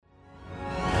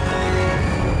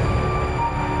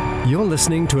You're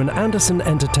listening to an Anderson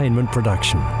Entertainment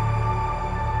production.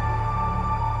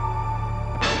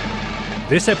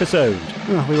 This episode.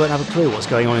 Oh, we won't have a clue what's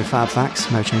going on in Fab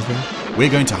Facts. No change there. We're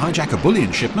going to hijack a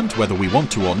bullion shipment, whether we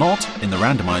want to or not, in the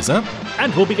randomizer.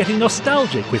 And we'll be getting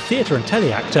nostalgic with theatre and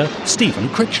telly actor Stephen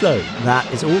Critchlow.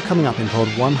 That is all coming up in pod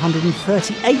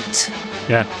 138.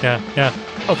 Yeah.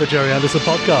 Of the Jerry Anderson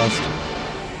podcast.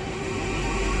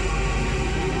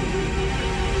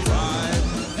 5,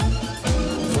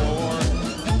 4,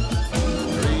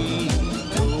 3,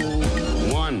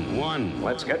 2, 1.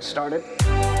 Let's get started.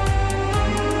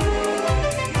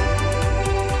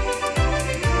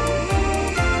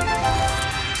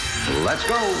 Let's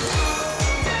go.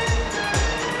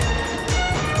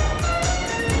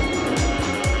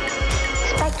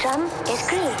 Spectrum is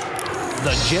green.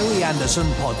 The Jerry Anderson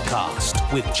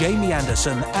Podcast with Jamie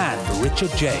Anderson and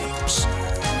Richard James.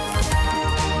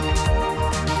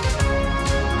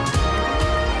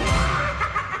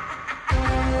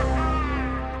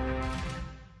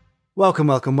 Welcome.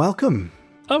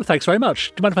 Oh, thanks very much.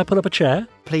 Do you mind if I pull up a chair?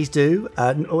 Please do.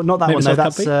 Not that Maybe one, so though.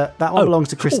 comfy? That one belongs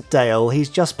to Chris Dale. He's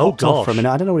just popped off for a minute.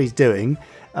 I don't know what he's doing.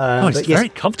 It's very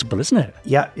comfortable, isn't it?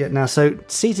 Yeah. Now, so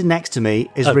seated next to me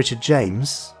is Richard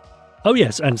James. Oh,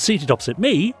 yes, and seated opposite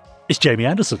me is Jamie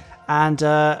Anderson. And,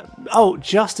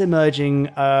 just emerging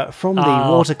from the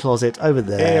water closet over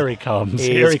there. Here he comes.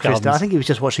 Chris Dale. I think he was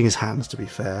just washing his hands, to be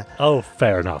fair. Oh,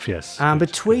 fair enough, yes. And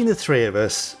between the three of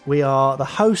us, we are the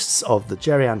hosts of the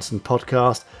Jerry Anderson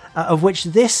podcast, of which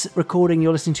this recording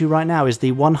you're listening to right now is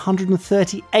the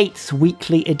 138th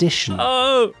weekly edition.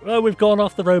 Oh, we've gone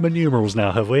off the Roman numerals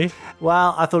now, have we?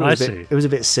 Well, I thought it was a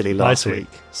bit silly last week.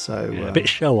 So a bit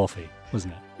show-offy,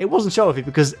 wasn't it? It wasn't show-offy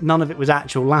because none of it was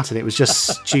actual Latin. It was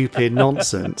just stupid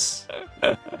nonsense.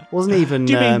 Wasn't even.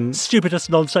 Do you mean stupidus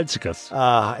nonsensicus?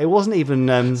 It wasn't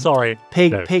even. Sorry.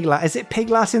 Pig Latin. Is it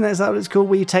pig Latin? Is that what it's called?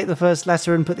 Where you take the first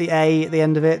letter and put the A at the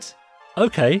end of it?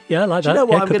 Okay, yeah, I like that. Do you know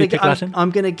what? Yeah,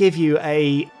 I'm going to give you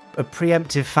a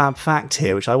preemptive fab fact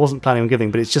here, which I wasn't planning on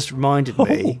giving, but it's just reminded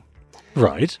me.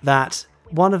 Right. That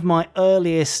one of my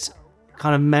earliest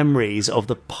kind of memories of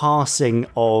the passing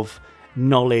of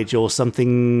knowledge or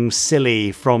something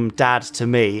silly from dad to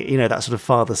me, that sort of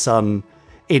father-son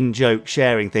in-joke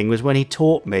sharing thing, was when he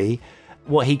taught me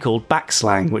what he called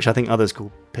backslang, which I think others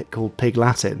called pig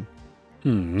Latin.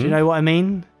 Mm-hmm. Do you know what I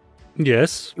mean?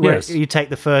 Yes. You take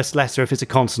the first letter if it's a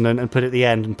consonant and put it at the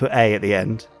end and put A at the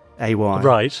end. A-Y.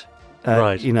 Right.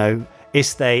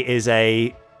 Iste is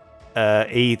a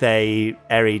E they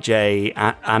Eri J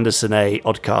Anderson a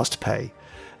Oddcast pay.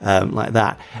 Like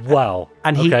that. Wow.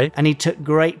 And he took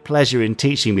great pleasure in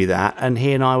teaching me that, and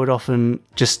he and I would often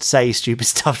just say stupid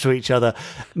stuff to each other,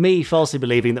 me falsely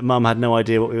believing that Mum had no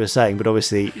idea what we were saying, but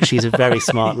obviously she's a very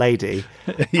smart lady.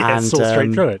 And saw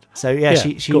straight through it. So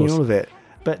she knew all of it.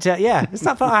 But it's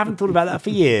not fun. I haven't thought about that for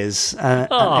years.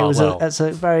 It's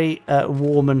a very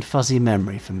warm and fuzzy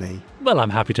memory for me. Well,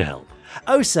 I'm happy to help.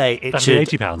 Say it That'd should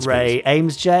be £80, Ray please.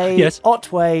 Ames J. Yes.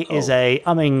 Otway is a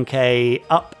umming K,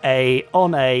 up a,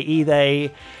 on a, e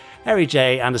they, Harry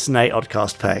J. Anderson a,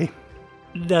 Oddcast pay.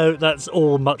 No, that's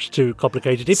all much too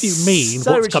complicated. If you mean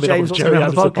So what's Richard coming James, up with what's Jerry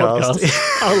coming up Anderson on the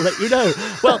podcast, I'll let you know.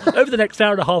 Well, over the next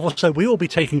hour and a half or so, we will be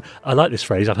taking, I like this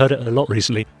phrase, I've heard it a lot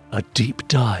recently, a deep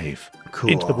dive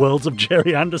into the worlds of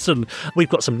Jerry Anderson. We've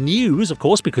got some news, of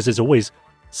course, because there's always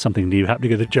something new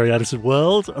happening in the Jerry Anderson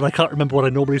world, and I can't remember what I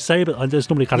normally say, but there's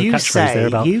normally kind of catchphrase there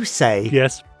about... You say,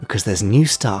 yes, because there's new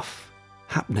stuff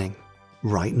happening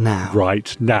right now.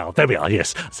 Right now. There we are,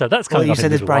 yes. So that's coming you up said in a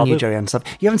there's little brand new while. Jerry Anderson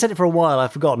stuff. You haven't said it for a while,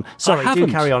 I've forgotten. Sorry, do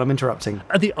carry on, I'm interrupting.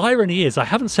 And the irony is, I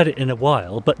haven't said it in a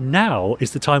while, but now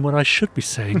is the time when I should be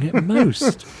saying it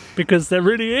most. Because there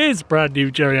really is brand new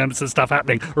Jerry Anderson stuff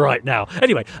happening right now.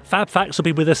 Anyway, Fab Facts will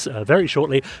be with us very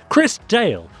shortly. Chris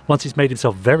Dale, once he's made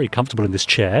himself very comfortable in this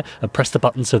chair and pressed the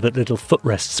button so that little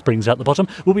footrest springs out the bottom,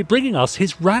 will be bringing us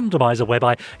his randomizer,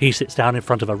 whereby he sits down in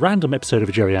front of a random episode of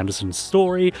a Jerry Anderson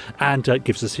story and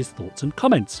gives us his thoughts and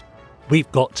comments. We've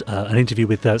got an interview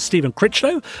with Stephen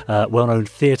Critchlow, well-known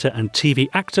theatre and TV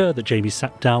actor that Jamie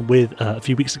sat down with a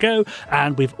few weeks ago.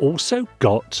 And we've also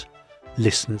got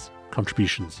listeners'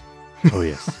 contributions. Oh,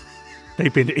 yes.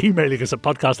 They've been emailing us at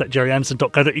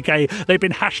podcast@jerryanderson.co.uk. They've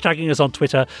been hashtagging us on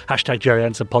Twitter,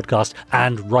 #JerryAndersonPodcast,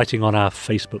 and writing on our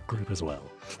Facebook group as well.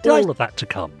 All of that to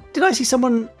come. Did I see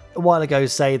someone a while ago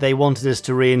say they wanted us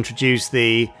to reintroduce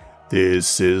the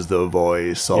This is the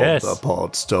voice of Yes. the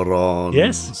Podsterons.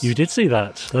 Yes, you did see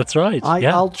that. That's right.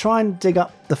 Yeah. I'll try and dig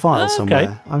up the file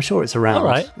somewhere. I'm sure it's around. All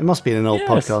right. It must be in an old Yes.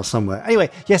 podcast somewhere. Anyway,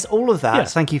 yes, all of that. Yeah.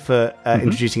 Thank you for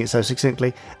introducing it so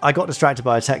succinctly. I got distracted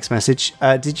by a text message.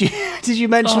 Did you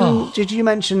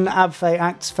mention Abfey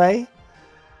Acts Fey?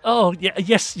 Oh, yeah,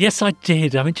 yes, I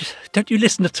did. I mean, just, don't you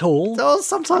listen at all? Oh,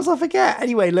 sometimes I forget.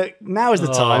 Anyway, look, now is the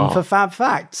time for Fab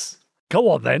Facts. Go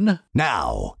on, then.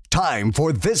 Now, time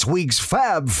for this week's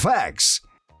Fab Facts.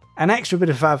 An extra bit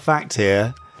of Fab Fact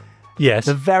here. Yes.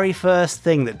 The very first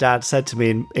thing that Dad said to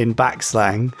me in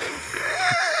backslang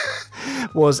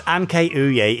was Anke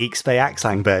Uye Ixpe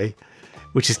Axlang Bay,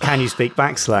 which is can you speak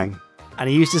backslang? And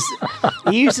he used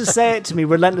to say it to me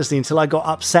relentlessly until I got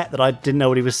upset that I didn't know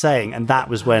what he was saying, and that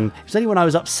was when it was only when I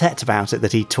was upset about it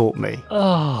that he taught me.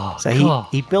 Oh, So God.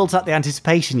 he built up the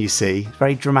anticipation. You see,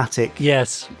 very dramatic.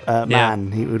 Yes.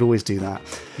 Man, he would always do that.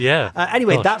 Yeah.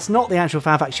 Anyway, Gosh. that's not the actual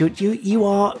Fab Facts. You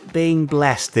are being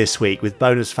blessed this week with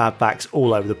bonus Fab Facts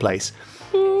all over the place.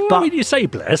 I mean, you say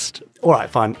blessed. All right,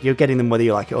 fine. You're getting them whether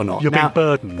you like it or not. You're Now, being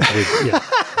burdened with. Yeah.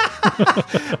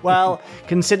 well,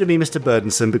 consider me Mr.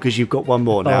 Burdensome because you've got one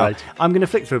more now. All right. I'm going to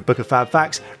flick through a book of Fab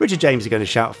Facts. Richard James is going to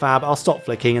shout Fab. I'll stop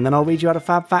flicking and then I'll read you out a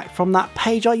Fab Fact from that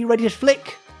page. Are you ready to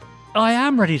flick I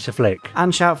am ready to flick.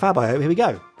 and shout Fab? I hope. Here we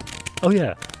go. Oh,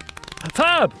 yeah.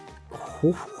 Fab!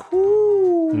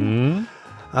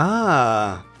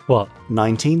 What?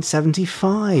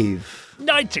 1975.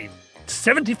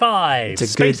 1975. It's a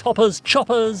Space good- hoppers,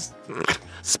 choppers,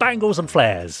 spangles and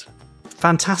flares.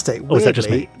 Fantastic. Oh, is that just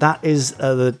Weirdly, me? that is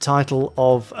the title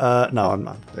of... no, I'm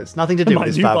not. It's nothing to do with My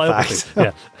this new Fab biography.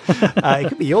 Fact. Yeah. It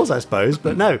could be yours, I suppose,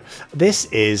 but no. This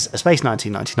is a Space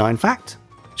 1999 fact.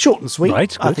 Short and sweet.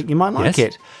 Right, I good. think you might like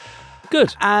Yes. it.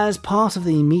 Good. As part of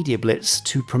the media blitz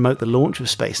to promote the launch of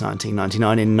Space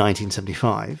 1999 in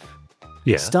 1975,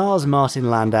 Yeah. stars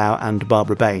Martin Landau and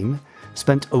Barbara Bain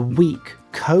spent a week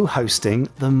co-hosting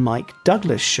the Mike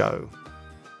Douglas Show.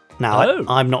 Now, Oh.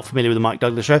 I'm not familiar with the Mike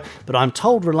Douglas Show, but I'm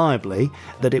told reliably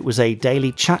that it was a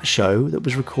daily chat show that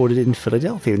was recorded in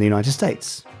Philadelphia in the United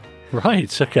States.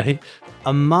 Right, okay.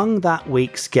 Among that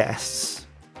week's guests,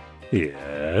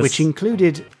 Yes. which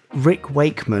included Rick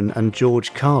Wakeman and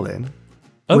George Carlin,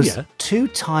 Oh, was yeah.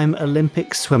 two-time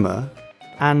Olympic swimmer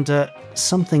and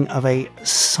something of a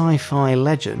sci-fi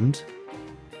legend,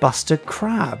 Buster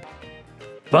Crabbe.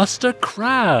 Buster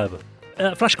Crabbe.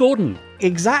 Flash Gordon.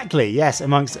 Exactly, yes,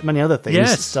 amongst many other things,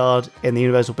 Yes. starred in the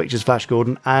Universal Pictures Flash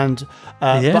Gordon and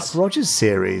Yes. Buck Rogers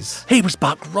series. He was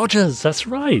Buck Rogers, that's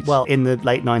right. Well, in the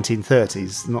late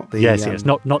 1930s, not the yes,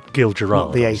 not Gil Gerard.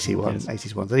 not the 80s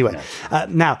ones. Anyway,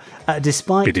 now,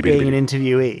 despite Biddy, being biddy, an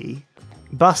interviewee,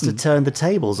 Buster turned the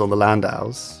tables on the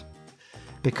Landaus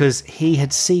because he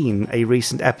had seen a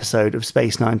recent episode of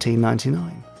Space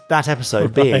 1999. That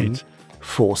episode being Right.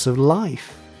 Force of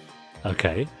Life.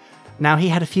 Okay. Now, he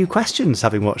had a few questions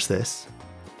having watched this.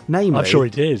 Namely, I'm sure he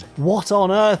did. what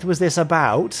on earth was this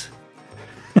about?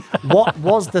 What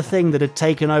was the thing that had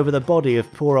taken over the body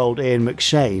of poor old Ian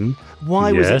McShane?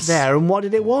 Why was it Yes. there and what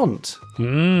did it want?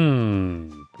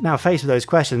 Now, faced with those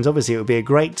questions, obviously it would be a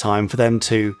great time for them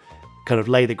to kind of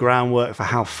lay the groundwork for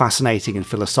how fascinating and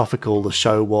philosophical the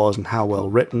show was and how well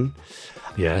written.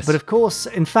 Yes. But of course,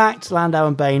 in fact, Landau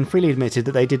and Bain freely admitted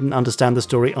that they didn't understand the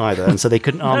story either, and so they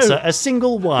couldn't answer a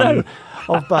single one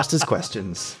of Buster's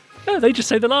questions. No, they just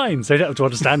say the lines. They don't have to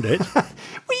understand it.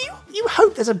 Well, you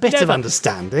hope there's a bit of Never.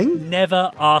 understanding.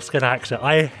 Never ask an actor.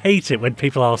 I hate it when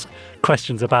people ask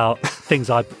questions about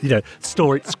things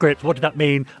story, script, what did that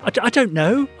mean? I don't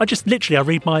know. I just literally, I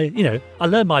read my, I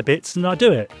learn my bits and I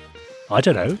do it. I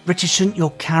don't know. Richard, shouldn't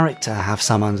your character have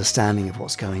some understanding of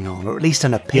what's going on, or at least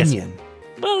an opinion?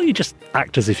 Well, you just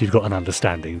act as if you've got an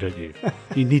understanding, don't you?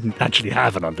 You needn't actually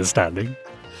have an understanding.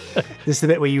 This is the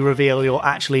bit where you reveal you're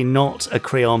actually not a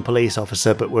Creon police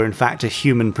officer, but were in fact a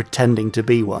human pretending to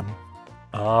be one.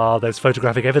 Ah, there's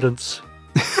photographic evidence.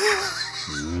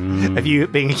 Of you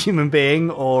being a human being,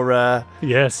 or...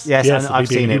 Yes. Yes, and of I've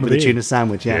me being seen a it human with a being. tuna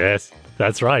sandwich, yeah. Yes,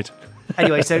 that's right.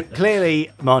 Anyway, so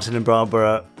clearly Martin and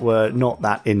Barbara were not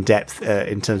that in-depth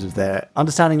in terms of their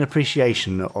understanding and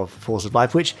appreciation of Force of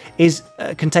Life, which is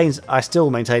contains, I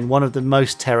still maintain, one of the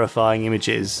most terrifying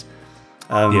images.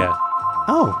 Yeah.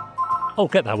 Oh,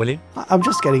 Get that, will you? I'm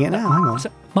just getting it now. Hang on.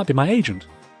 Might be my agent.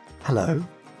 Hello.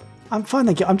 I'm fine,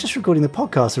 thank you. I'm just recording the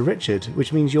podcast with Richard,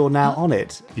 which means you're now on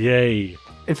it. Yay.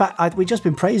 In fact, we'd just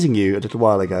been praising you a little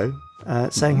while ago,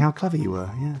 saying how clever you were,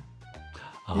 yeah.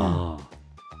 Ah.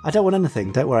 I don't want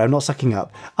anything. Don't worry, I'm not sucking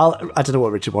up. I don't know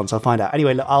what Richard wants. I'll find out.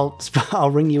 Anyway, look,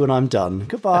 I'll ring you when I'm done.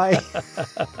 Goodbye.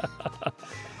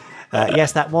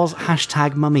 Yes, that was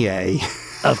 #Mummy.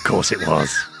 Of course it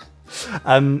was.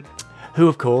 Who,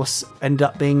 of course, ended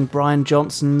up being Brian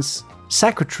Johnson's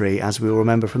secretary, as we will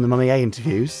remember from the Mummy A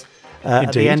interviews,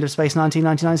 at the end of Space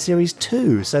 1999 Series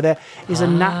 2. So there is a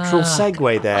natural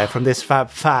segue there from this Fab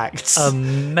Facts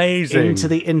Amazing. into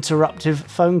the interruptive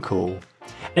phone call.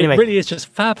 Anyway, it really is just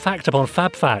Fab Fact upon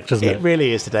Fab Fact, isn't it? It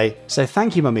really is today. So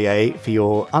thank you, Mummy A, for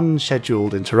your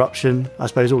unscheduled interruption. I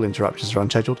suppose all interruptions are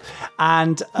unscheduled.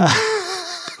 And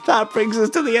that brings us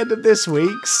to the end of this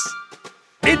week's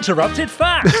Interrupted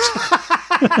Fact!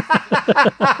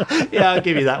 Yeah, I'll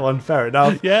give you that one. Fair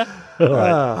enough. Yeah? All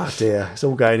right. Oh, dear. It's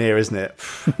all going here, isn't it?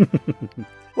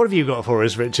 What have you got for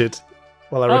us, Richard,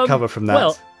 while I recover from that?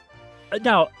 Well,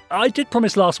 now, I did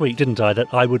promise last week, didn't I,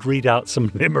 that I would read out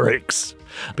some limericks,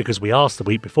 because we asked the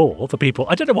week before for people,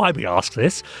 I don't know why we asked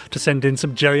this, to send in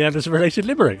some Jerry Anderson-related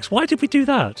limericks. Why did we do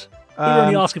that? We were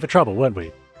only asking for trouble, weren't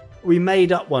we? We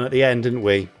made up one at the end, didn't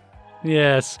we?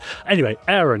 Yes. Anyway,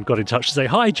 Aaron got in touch to say,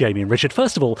 hi, Jamie and Richard.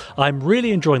 First of all, I'm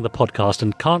really enjoying the podcast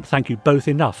and can't thank you both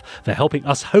enough for helping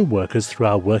us homeworkers through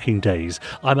our working days.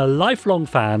 I'm a lifelong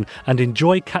fan and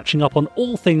enjoy catching up on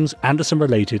all things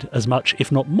Anderson-related as much,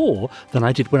 if not more, than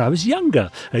I did when I was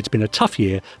younger. It's been a tough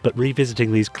year, but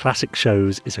revisiting these classic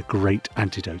shows is a great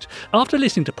antidote. After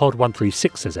listening to Pod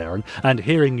 136, says Aaron, and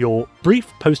hearing your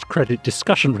brief post-credit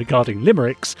discussion regarding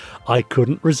limericks, I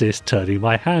couldn't resist turning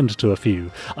my hand to a few.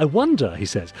 I wonder, he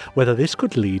says, whether this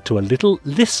could lead to a little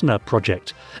listener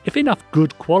project. If enough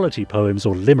good quality poems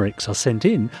or limericks are sent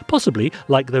in, possibly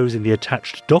like those in the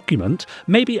attached document,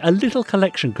 maybe a little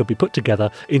collection could be put together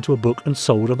into a book and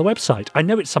sold on the website. I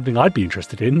know it's something I'd be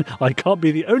interested in. I can't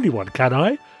be the only one, can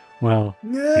I? Well,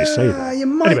 you say that. You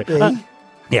might be.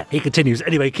 Yeah, he continues.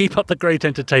 Anyway, keep up the great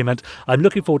entertainment. I'm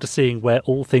looking forward to seeing where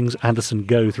all things Anderson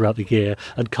go throughout the year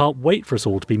and can't wait for us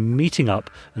all to be meeting up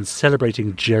and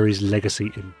celebrating Jerry's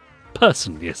legacy in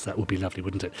person. Yes, that would be lovely,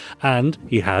 wouldn't it? And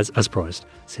he has, as promised,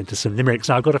 sent us some limericks.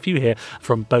 Now, I've got a few here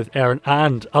from both Aaron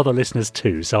and other listeners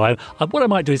too. So what I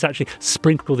might do is actually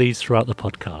sprinkle these throughout the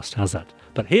podcast. How's that?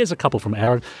 But here's a couple from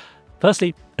Aaron.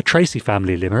 Firstly, a Tracy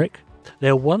family limerick.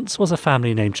 There once was a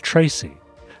family named Tracy,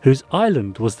 whose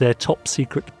island was their top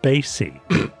secret basey.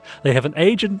 They have an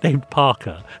agent named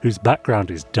Parker, whose background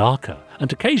is darker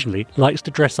and occasionally likes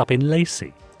to dress up in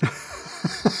lacy.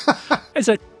 There's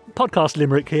a podcast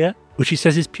limerick here, which he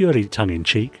says is purely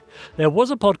tongue-in-cheek. There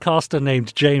was a podcaster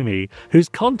named Jamie whose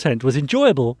content was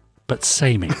enjoyable but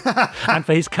samey. And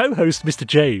for his co-host, Mr.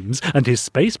 James, and his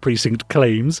Space Precinct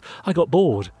claims, I got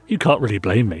bored. You can't really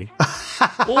blame me.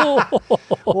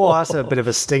 Oh, that's a bit of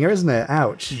a stinger, isn't it?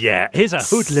 Ouch. Yeah, here's a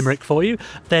Hood limerick for you.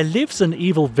 There lives an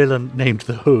evil villain named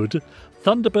the Hood.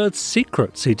 Thunderbird's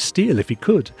secrets he'd steal if he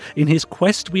could. In his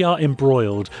quest we are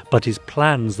embroiled, but his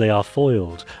plans they are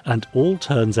foiled, and all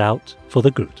turns out for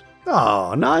the good.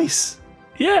 Oh, nice.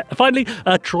 Yeah, finally,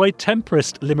 a Troy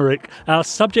Temperist limerick. Our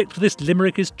subject for this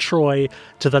limerick is Troy.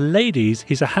 To the ladies,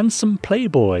 he's a handsome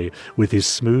playboy. With his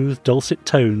smooth, dulcet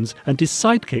tones and his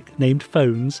sidekick named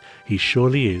Phones, he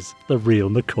surely is the real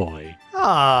McCoy.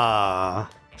 Ah.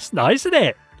 It's nice, isn't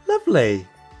it? Lovely.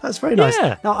 That's very nice.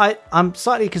 Yeah. Now, I'm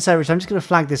slightly conservative. I'm just going to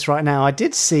flag this right now. I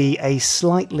did see a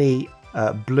slightly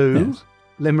blue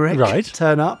limerick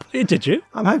turn up. Did you?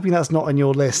 I'm hoping that's not on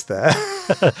your list there.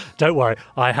 Don't worry.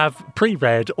 I have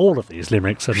pre-read all of these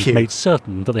limericks and made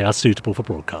certain that they are suitable for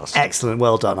broadcast. Excellent.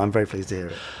 Well done. I'm very pleased to hear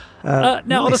it. Now,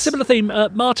 nice. on a similar theme,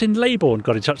 Martin Laybourne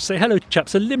got in touch to say, hello,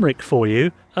 chaps, a limerick for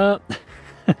you.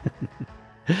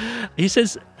 He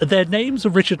says, their names are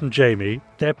Richard and Jamie.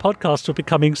 Their podcasts are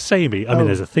becoming samey. I mean,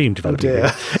 there's a theme developing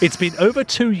here. It's been over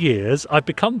 2 years. I've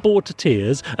become bored to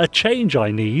tears. A change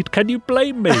I need. Can you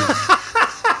blame me?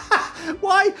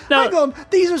 Why? Now, hang on.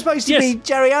 These were supposed to be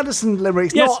Jerry Anderson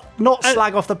limericks, not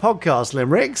slag off the podcast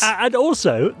limericks. And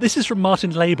also, this is from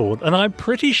Martin Laybourne, and I'm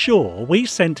pretty sure we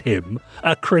sent him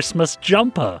a Christmas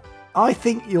jumper. I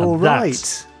think you're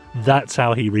right. That's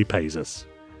how he repays us.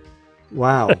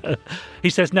 Wow. He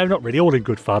says, no, not really, all in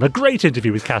good fun. A great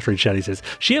interview with Catherine Shelley, says.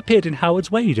 She appeared in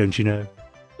Howard's Way, don't you know?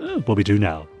 Oh, well, we do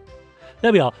now.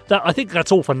 There we are. I think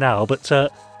that's all for now, but,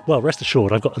 well, rest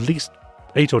assured, I've got at least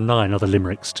 8 or 9 other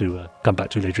limericks to come back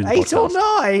to later in the podcast. 8 or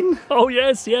 9? Oh,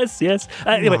 yes.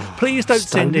 Anyway, please don't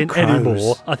send in any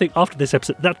more. I think after this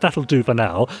episode, that'll do for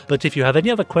now. But if you have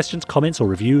any other questions, comments, or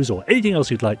reviews, or anything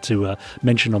else you'd like to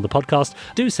mention on the podcast,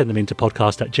 do send them in to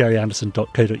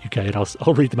podcast@jerryanderson.co.uk, and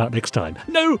I'll read them out next time.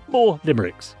 No more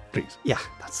limericks, please. Yeah,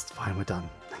 that's fine. We're done.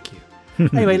 Thank you.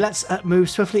 Anyway, let's move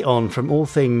swiftly on from all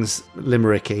things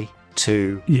limericky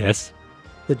to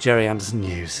the Jerry Anderson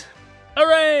news.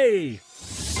 Hooray!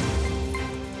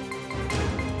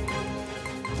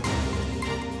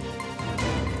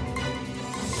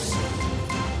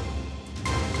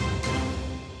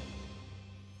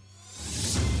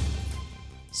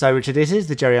 So, Richard, this is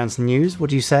the Jerry Anderson News. What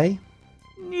do you say?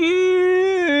 News.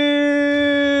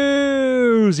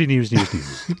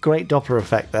 Great Doppler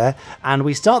effect there. And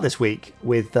we start this week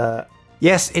with...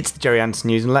 Yes, it's the Jerry Anderson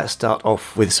News, and let's start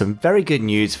off with some very good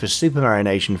news for Super Mario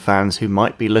Nation fans who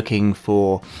might be looking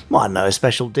for, well, I don't know, a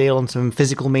special deal on some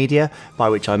physical media, by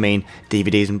which I mean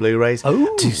DVDs and Blu-rays,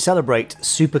 to celebrate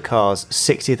Supercar's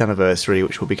 60th anniversary,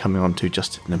 which we'll be coming on to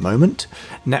just in a moment.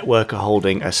 Network are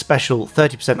holding a special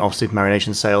 30% off Super Mario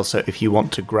Nation sale, so if you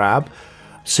want to grab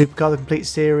Supercar the Complete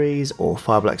Series, or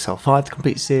Fireball XL5 the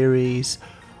Complete Series,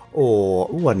 or,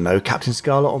 I don't know, Captain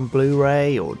Scarlet on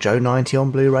Blu-ray, or Joe 90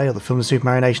 on Blu-ray, or the Film of Super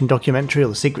Mario Nation documentary, or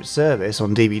The Secret Service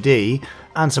on DVD,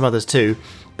 and some others too,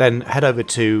 then head over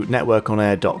to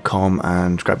networkonair.com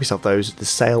and grab yourself those. The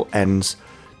sale ends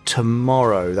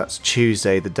tomorrow. That's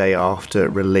Tuesday, the day after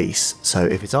release. So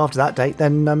if it's after that date,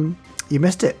 then you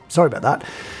missed it. Sorry about that.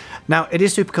 Now, it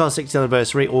is Supercar's 60th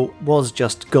anniversary, or was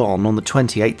just gone on the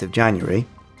 28th of January.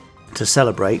 To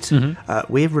celebrate,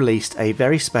 we have released a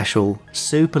very special,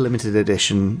 super limited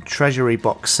edition Treasury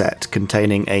box set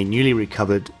containing a newly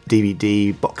recovered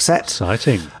DVD box set.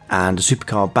 Exciting. And a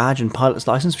Supercar badge and pilot's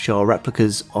license, which are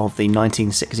replicas of the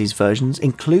 1960s versions,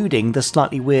 including the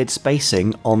slightly weird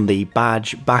spacing on the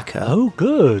badge backer. Oh,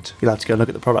 good. You'll have to go and look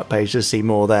at the product page to see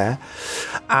more there.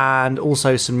 And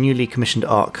also some newly commissioned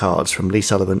art cards from Lee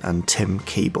Sullivan and Tim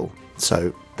Keeble.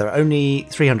 So there are only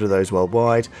 300 of those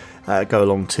worldwide. Go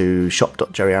along to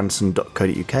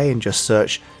shop.jerryanderson.co.uk and just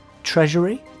search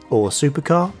Treasury or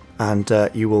Supercar, and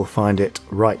you will find it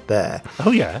right there.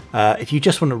 Oh, yeah. If you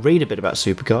just want to read a bit about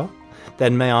Supercar,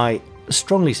 then may I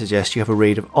strongly suggest you have a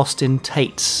read of Austin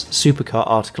Tate's Supercar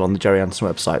article on the Jerry Anderson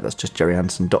website. That's just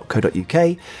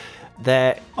jerryanderson.co.uk.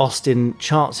 There, Austin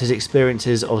charts his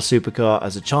experiences of Supercar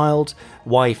as a child,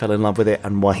 why he fell in love with it,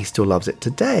 and why he still loves it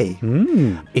today.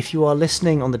 If you are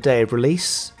listening on the day of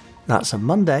release, that's a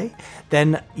Monday,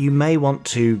 then you may want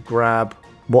to grab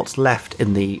what's left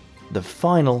in the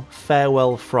final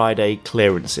Farewell Friday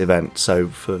clearance event. So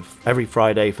for every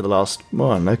Friday for the last,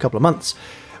 well, I don't know, couple of months,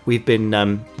 we've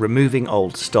been removing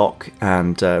old stock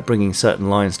and bringing certain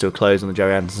lines to a close on the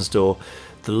Jerry Anderson store.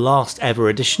 The last ever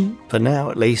edition, for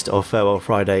now at least, of Farewell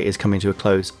Friday is coming to a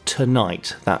close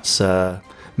tonight. That's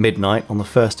midnight on the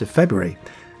 1st of February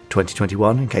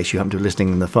 2021, in case you happen to be listening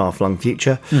in the far-flung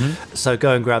future. So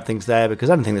go and grab things there, because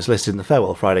anything that's listed in the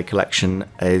Farewell Friday collection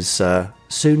is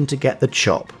soon to get the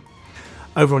chop.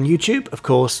 Over on YouTube, of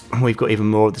course, we've got even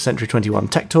more of the Century 21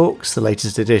 Tech Talks. The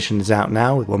latest edition is out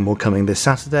now, with one more coming this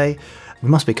Saturday. We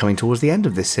must be coming towards the end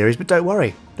of this series, but don't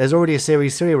worry. There's already a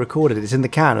Series 3 recorded. It's in the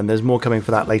can, and there's more coming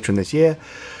for that later in this year.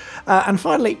 And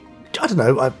finally, I don't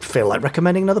know, I feel like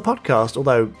recommending another podcast,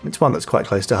 although it's one that's quite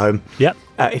close to home. Yep.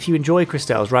 If you enjoy Chris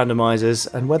Dale's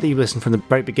Randomizers, and whether you listen from the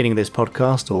very beginning of this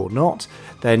podcast or not,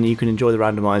 then you can enjoy the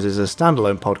Randomizers as a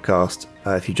standalone podcast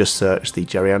if you just search the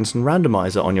Jerry Anderson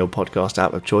Randomizer on your podcast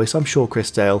app of choice. I'm sure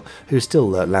Chris Dale, who's still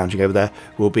lounging over there,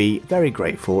 will be very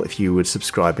grateful if you would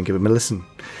subscribe and give him a listen.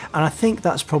 And I think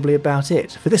that's probably about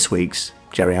it for this week's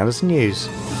Jerry Anderson News.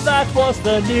 That was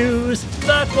the news.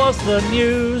 That was the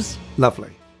news.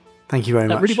 Lovely. Thank you very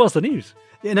much. That really was the news.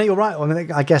 Yeah, no, you're right. I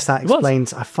mean, I guess that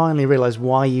explains. I finally realised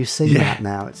why you sing that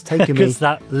now. It's taken me because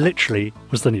that literally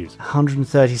was the news.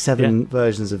 137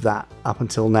 versions of that up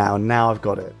until now, and now I've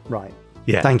got it right.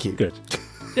 Yeah, thank you. Good.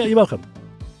 Yeah, you're welcome.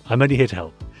 I'm only here to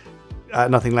help.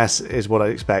 Nothing less is what I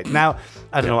expect. Now,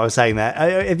 I don't know what I was saying there.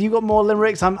 Have you got more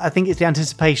limericks? I think it's the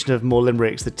anticipation of more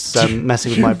limericks that's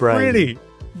messing with my brain.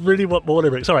 Really want more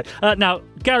limericks. All right. Now,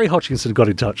 Gary Hodgkinson got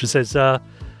in touch and says,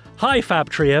 "Hi, Fab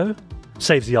Trio."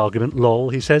 Saves the argument,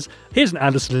 lol. He says, "Here's an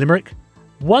Anderson limerick.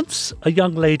 Once a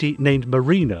young lady named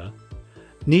Marina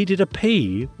needed a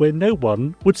pee where no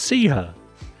one would see her.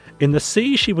 In the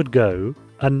sea she would go,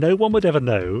 and no one would ever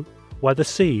know why the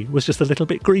sea was just a little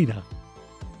bit greener."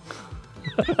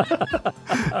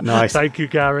 Nice. Thank you,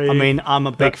 Gary. I mean, I'm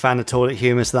a big fan of toilet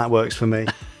humour, so that works for me.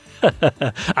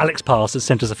 Alex Pass has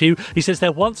sent us a few. He says,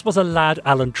 "There once was a lad,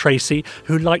 Alan Tracy,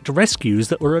 who liked rescues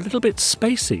that were a little bit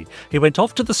spacey. He went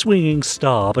off to the Swinging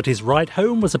Star, but his ride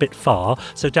home was a bit far,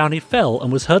 so down he fell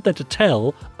and was heard there to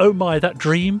tell, oh my, that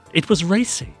dream, it was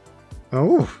racy."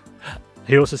 Oh.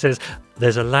 He also says,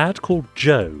 "There's a lad called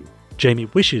Joe. Jamie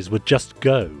wishes would just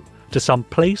go to some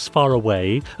place far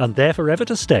away and there forever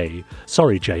to stay.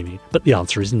 Sorry, Jamie, but the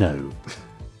answer is no."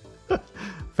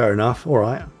 Fair enough. All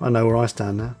right. I know where I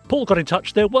stand now. Paul got in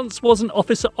touch. "There once was an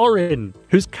Officer Orin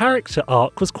whose character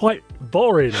arc was quite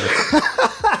boring."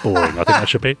 Boring, I think that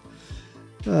should be.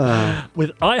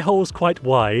 "With eye holes quite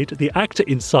wide, the actor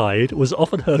inside was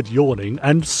often heard yawning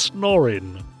and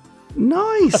snoring."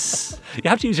 Nice. You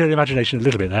have to use your imagination a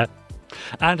little bit there.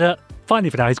 And finally,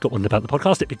 for now, he's got one about the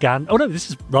podcast. It began... Oh, no, this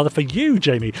is rather for you,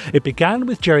 Jamie. It began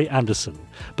with Jerry Anderson,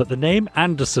 but the name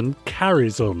Anderson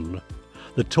carries on.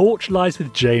 The torch lies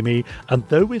with Jamie, and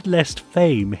though with less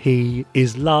fame, he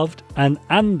is loved an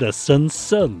Anderson's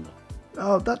son.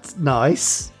 Oh, that's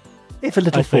nice. If a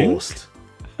little forced.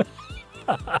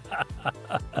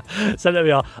 So there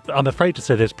we are. I'm afraid to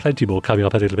say there's plenty more coming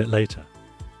up a little bit later.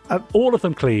 All of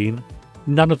them clean,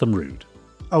 none of them rude.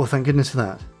 Oh, thank goodness for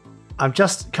that. I'm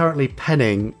just currently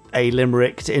penning a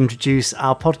limerick to introduce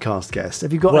our podcast guest.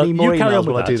 Have you got any more emails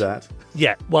while I do that?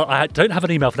 Yeah, well, I don't have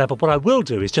an email for that, but what I will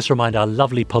do is just remind our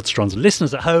lovely Podstrons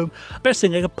listeners at home, best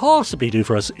thing they could possibly do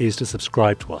for us is to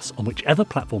subscribe to us on whichever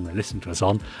platform they listen to us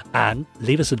on, and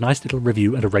leave us a nice little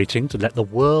review and a rating to let the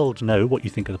world know what you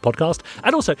think of the podcast.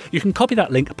 And also, you can copy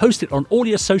that link, post it on all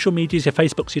your social medias, your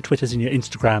Facebooks, your Twitters and your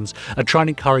Instagrams, and try and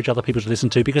encourage other people to listen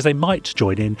to, because they might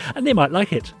join in and they might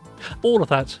like it. All of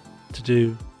that to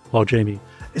do while Jamie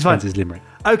finds his limerick.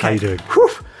 Okay. How are you doing? Whew.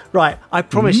 Right, I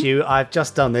promise you I've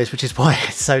just done this, which is why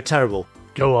it's so terrible.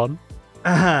 Go on.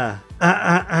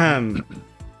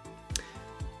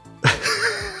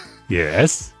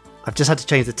 Yes. I've just had to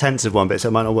change the tense of one bit, so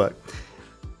it might not work.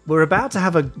 We're about to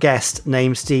have a guest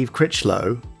named Steve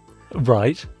Critchlow.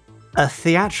 Right. A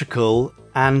theatrical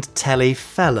and telly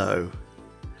fellow.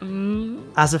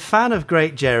 As a fan of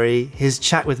Great Jerry, his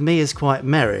chat with me is quite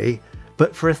merry,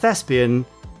 but for a thespian,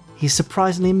 he's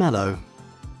surprisingly mellow.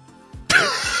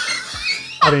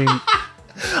 I mean,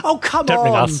 oh, come don't on.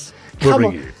 ring us. We'll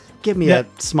ring you. Give me a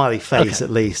smiley face, at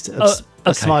least.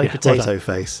 A smiley potato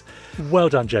face. Well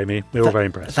done, Jamie. We're all very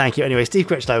impressed. Thank you. Anyway, Steve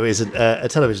Critchlow is a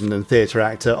television and theatre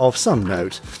actor of some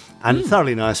note, and a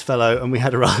thoroughly nice fellow, and we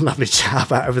had a rather lovely chat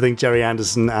about everything Jerry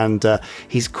Anderson, and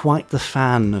he's quite the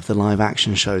fan of the live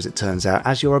action shows, it turns out,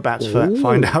 as you're about to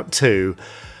find out too.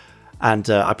 And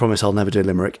I promise I'll never do a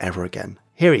limerick ever again.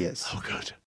 Here he is. Oh,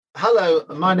 good. Hello,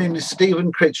 my name is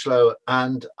Stephen Critchlow,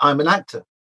 and I'm an actor.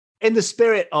 In the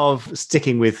spirit of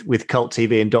sticking with cult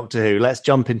TV and Doctor Who, let's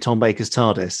jump in Tom Baker's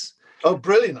TARDIS. Oh,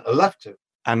 brilliant. I'd love to.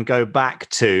 And go back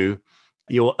to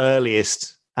your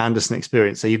earliest Anderson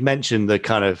experience. So you've mentioned the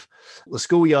kind of the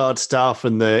schoolyard stuff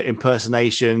and the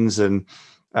impersonations and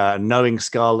knowing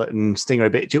Scarlet and Stingray a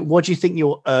bit. What do you think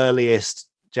your earliest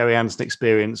Jerry Anderson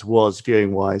experience was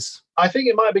viewing-wise? I think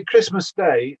it might be Christmas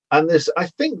Day, and I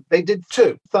think they did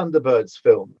 2 Thunderbirds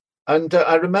film. And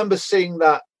I remember seeing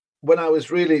that when I was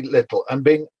really little and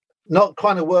being not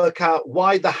trying to work out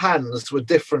why the hands were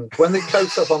different when they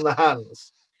close up on the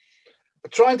hands.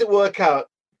 Trying to work out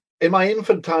in my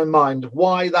infantile mind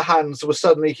why the hands were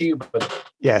suddenly human.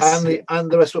 Yes.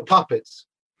 And the rest were puppets.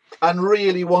 And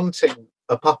really wanting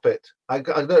a puppet. I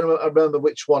don't remember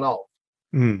which one of.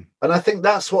 And I think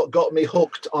that's what got me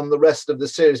hooked on the rest of the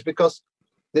series, because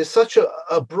there's such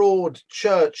a broad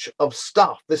church of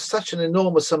stuff. There's such an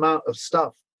enormous amount of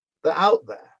stuff out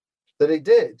there that he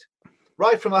did.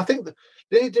 Right from, I think,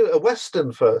 did he do a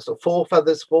Western first, or Four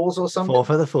Feathers Falls or something? Four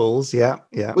Feather Falls, yeah.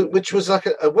 Which was like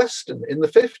a Western in the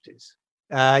 50s.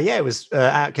 Yeah, it was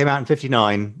came out in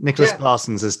 59. Nicholas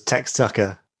Parsons as Tex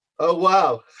Tucker. Oh,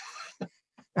 wow.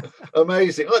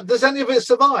 Amazing. Does any of it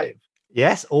survive?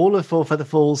 Yes, all of Four Feather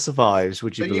Falls survives,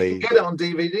 would you believe? You can get it on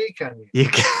DVD, can you? You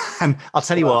can. I'll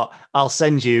tell you what, I'll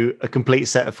send you a complete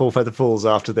set of Four Feather Falls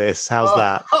after this. How's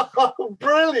that? Oh,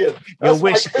 brilliant.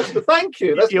 Thank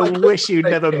you. You'll wish you'd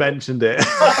never mentioned it.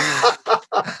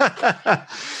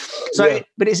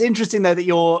 But it's interesting, though, that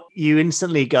you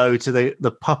instantly go to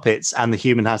the puppets and the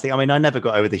human hands thing. I mean, I never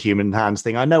got over the human hands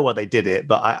thing. I know why they did it,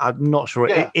 but I'm not sure.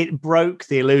 It broke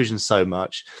the illusion so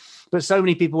much. But so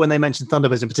many people, when they mention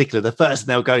Thunderbirds in particular, the first thing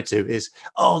they'll go to is,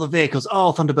 the vehicles,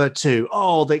 Thunderbird 2,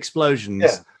 the explosions.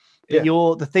 Yeah.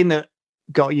 The thing that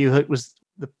got you hooked was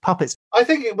the puppets. I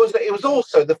think it was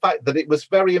also the fact that it was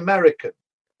very American.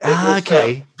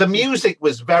 Okay. The music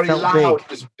was very loud, big. It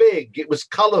was big, it was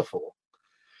colourful.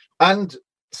 And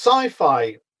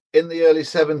sci-fi in the early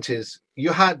 70s,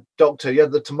 you had Doctor, you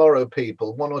had the Tomorrow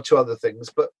People, 1 or 2 other things,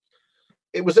 but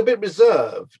it was a bit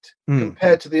reserved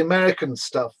compared to the American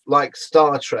stuff like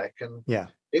Star Trek. And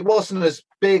it wasn't as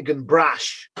big and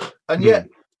brash. And yet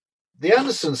the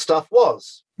Anderson stuff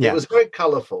was. It was very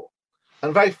colourful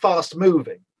and very fast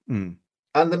moving. And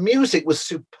the music was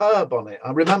superb on it.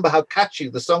 I remember how catchy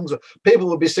the songs were. People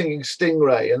would be singing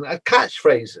Stingray and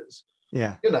catchphrases.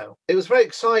 Yeah. It was very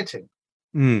exciting.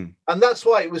 And that's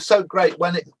why it was so great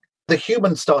when the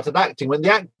humans started acting, when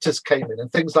the actors came in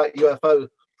and things like UFO.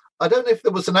 I don't know if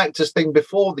there was an actors thing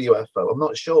before the UFO. I'm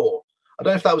not sure. I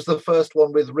don't know if that was the first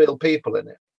one with real people in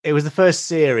it. It was the first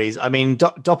series. I mean,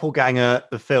 Doppelganger,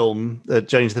 the film,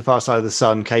 Journey to the Far Side of the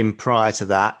Sun, came prior to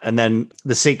that. And then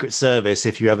The Secret Service,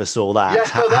 if you ever saw that.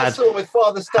 Yeah, that's all with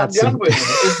Father Stan Youngwin in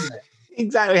it, isn't it?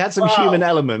 Exactly. Had some human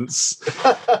elements.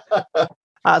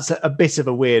 That's a bit of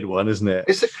a weird one, isn't it?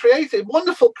 It's a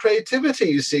wonderful creativity,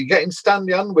 you see. Getting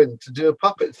Stan Unwin to do a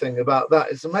puppet thing about that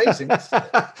is amazing.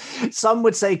 Some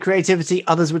would say creativity,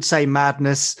 others would say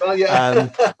madness. Oh,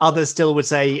 yeah. Others still would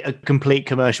say a complete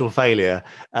commercial failure.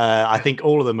 I think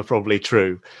all of them are probably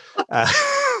true.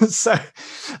 So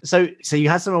you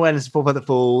had some awareness of Four Feather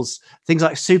Falls, things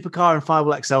like Supercar and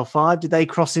Fireball XL5. Did they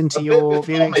cross into your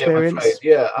viewing experience?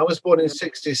 Yeah, I was born in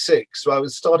 '66, so I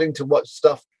was starting to watch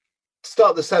stuff.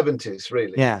 Start the 70s,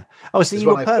 really. Yeah. Oh, so you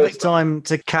were perfect time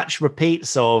to catch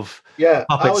repeats of puppet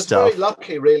I was stuff. very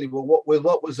lucky, really, with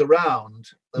what was around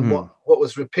and what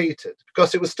was repeated,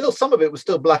 because it was still, some of it was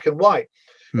still black and white.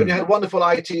 And you had wonderful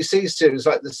ITC series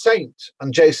like The Saint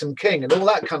and Jason King and all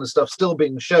that kind of stuff still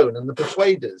being shown, and The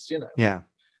Persuaders, Yeah.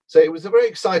 So it was a very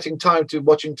exciting time to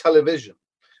watching television.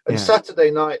 And Saturday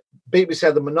night, BBC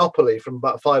had the monopoly from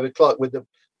about 5 o'clock with the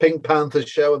Pink Panther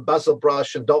show and Basil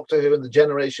Brush and Doctor Who and the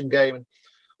Generation Game and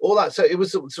all that. So it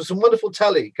was some wonderful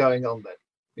telly going on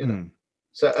then,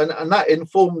 So and that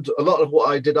informed a lot of what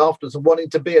I did afterwards, and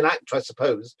wanting to be an actor, I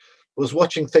suppose, was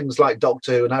watching things like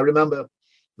Doctor Who. And I remember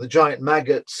the giant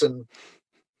maggots and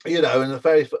in the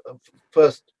very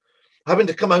first having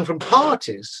to come home from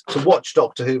parties to watch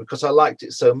Doctor Who because I liked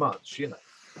it so much.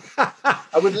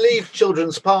 I would leave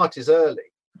children's parties early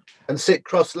and sit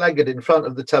cross-legged in front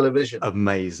of the television.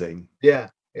 Amazing. Yeah.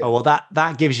 Oh, well,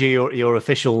 that gives you your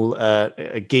official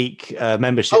geek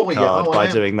membership card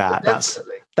by doing that.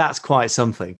 That's quite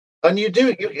something. And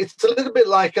it's a little bit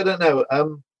like, I don't know,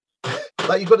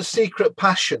 like you've got a secret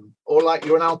passion, or like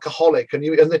you're an alcoholic,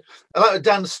 like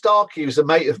Dan Starkey, who's a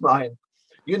mate of mine.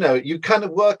 You kind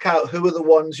of work out who are the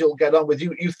ones you'll get on with.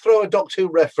 You throw a Doctor Who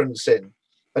reference in,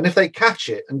 and if they catch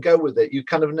it and go with it, you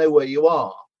kind of know where you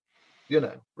are.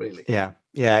 Really. Yeah.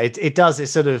 It does.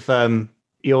 It's sort of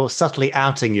you're subtly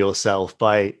outing yourself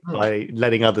by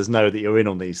letting others know that you're in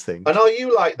on these things. And are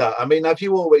you like that? I mean, have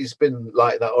you always been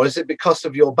like that, or is it because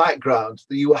of your background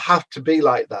that you have to be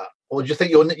like that, or do you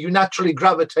think you naturally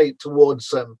gravitate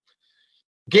towards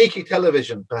geeky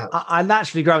television? Perhaps I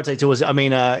naturally gravitate towards it. I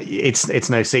mean, it's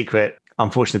no secret,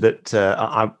 unfortunately,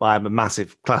 that I'm a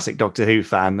massive classic Doctor Who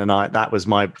fan, and that was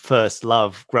my first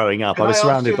love growing up. I was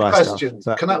surrounded by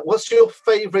stuff. What's your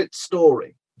favourite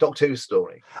story? Doctor Who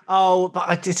story? Oh,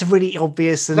 but it's a really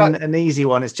obvious and an easy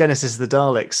one. It's Genesis of the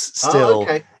Daleks. Still,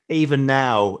 even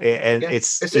now,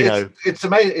 it's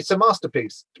amazing. It's a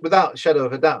masterpiece without a shadow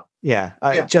of a doubt.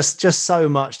 Just so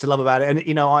much to love about it, and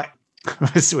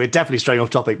we're definitely straying off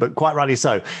topic, but quite rightly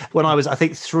so. When I was, I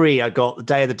think, 3, I got The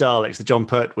Day of the Daleks, the John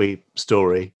Pertwee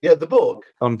story. Yeah, the book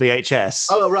on VHS.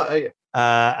 Oh, right. Oh, yeah.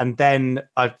 And then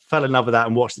I fell in love with that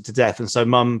and watched it to death. And so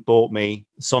Mum bought me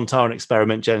Sontaran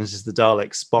Experiment, Genesis of the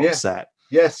Daleks box set.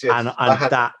 Yes. And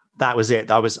that was it.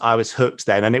 I was hooked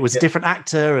then, and it was a different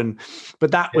actor,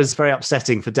 but that was very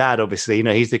upsetting for Dad. Obviously,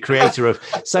 he's the creator of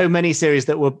so many series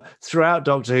that were throughout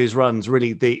Doctor Who's runs.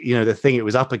 Really, the thing it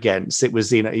was up against. It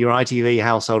was your ITV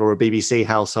household or a BBC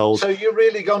household. So you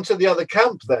really gone to the other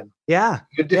camp then? Yeah.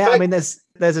 I mean, there's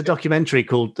a documentary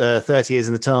called 30 Years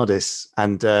in the TARDIS,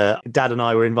 and Dad and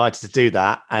I were invited to do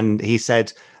that, and he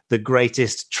said, the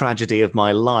greatest tragedy of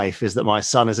my life is that my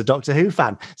son is a Doctor Who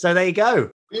fan. So there you go.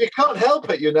 You can't help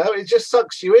it, it just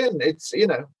sucks you in. It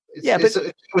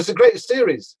was a great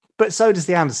series. But so does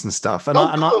the Anderson stuff. And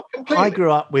I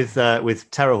grew up with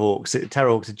Terrorhawks.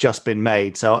 Terrorhawks had just been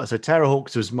made. So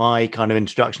Terrorhawks was my kind of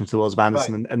introduction to the worlds of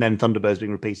Anderson, and then Thunderbirds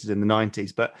being repeated in the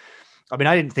 90s. But I mean,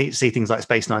 I didn't see things like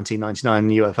Space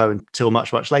 1999 and UFO until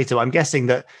much, much later. I'm guessing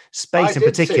that Space in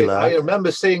particular. I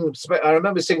remember seeing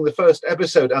the first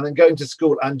episode and then going to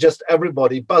school and just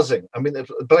everybody buzzing. I mean,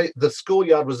 the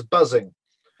schoolyard was buzzing.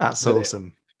 That's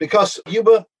awesome. Because you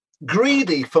were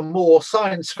greedy for more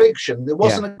science fiction. There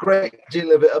wasn't a great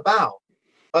deal of it about.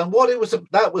 And what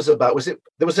that was about was there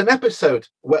was an episode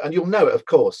where, and you'll know it, of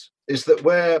course, is that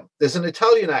where there's an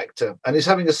Italian actor and he's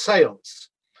having a séance.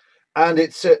 And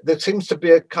there seems to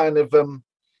be a kind of a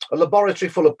laboratory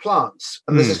full of plants,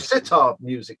 and there's a sitar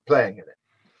music playing in it.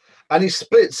 And he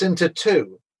splits into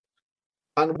two,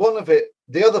 and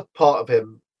the other part of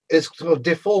him is sort of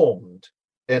deformed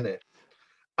in it,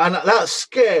 and that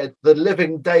scared the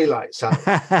living daylights out.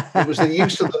 It was the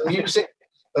use of the music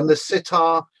and the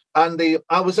sitar, and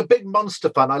I was a big monster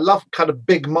fan. I love kind of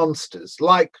big monsters,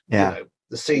 like the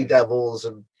Sea Devils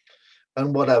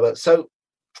and whatever. So.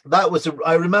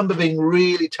 I remember being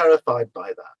really terrified by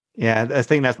that. Yeah, I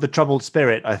think that's the troubled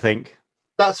spirit, I think.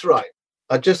 That's right.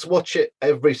 I just watch it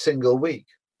every single week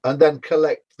and then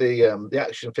collect the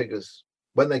action figures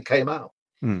when they came out.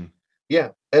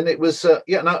 Yeah, and it was and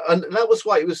that was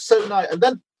why it was so nice. And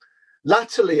then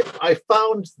latterly, I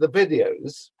found the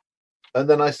videos, and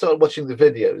then I started watching the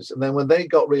videos. And then when they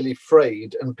got really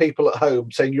frayed, and people at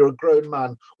home saying, "You're a grown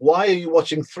man. Why are you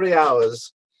watching 3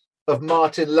 hours of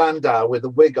Martin Landau with a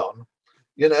wig on?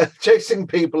 You know, chasing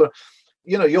people.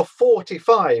 You know, you're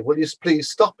 45. Will you please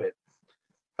stop it?"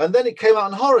 And then it came out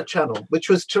on Horror Channel, which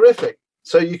was terrific.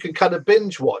 So you can kind of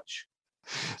binge watch.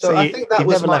 So I think that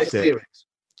was my series.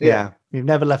 Yeah, you've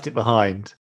never left it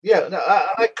behind. Yeah, no,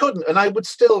 I couldn't. And I would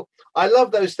still, I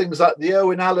love those things like the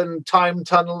Owen Allen Time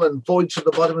Tunnel and Voyage to the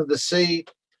Bottom of the Sea,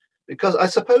 because I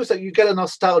suppose that you get a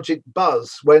nostalgic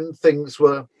buzz when things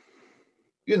were,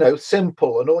 you know,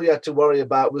 simple, and all you had to worry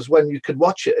about was when you could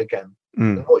watch it again.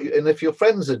 And if your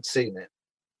friends had seen it.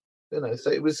 You know,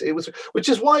 so it was, which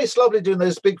is why it's lovely doing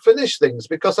those Big Finish things,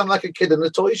 because I'm like a kid in a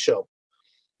toy shop.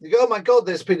 You go, oh my God,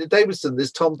 there's Peter Davison,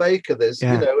 there's Tom Baker, there's, you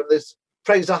know, and there's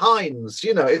Fraser Hines,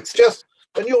 you know, it's just,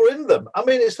 and you're in them. I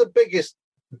mean, it's the biggest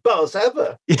buzz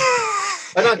ever.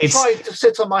 And I tried to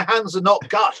sit on my hands and not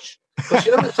gush, because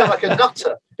you don't sound like a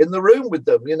nutter in the room with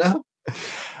them, you know?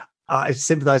 I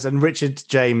sympathise. And Richard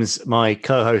James, my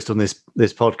co-host on this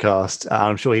podcast,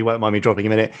 I'm sure he won't mind me dropping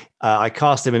him in it. I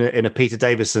cast him in a Peter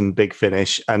Davison Big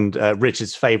Finish, and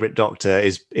Richard's favourite Doctor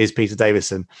is Peter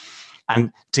Davison.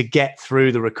 And to get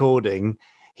through the recording,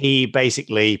 he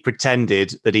basically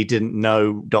pretended that he didn't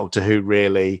know Doctor Who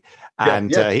really,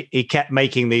 and he kept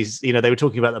making these. You know, they were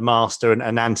talking about the Master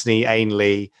and Anthony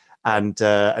Ainley. And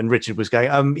Richard was going,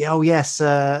 Anthony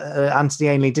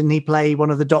Ainley, didn't he play one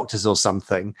of the Doctors or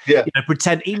something? Yeah. You know,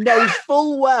 pretend he knows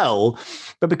full well,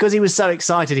 but because he was so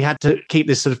excited, he had to keep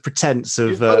this sort of pretense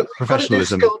of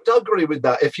professionalism. You've got to do skullduggery with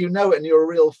that if you know it and you're a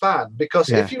real fan,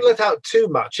 because if you let out too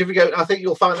much, if you go, I think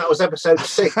you'll find that was episode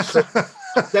 6,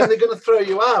 then they're going to throw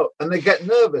you out, and they get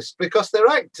nervous because they're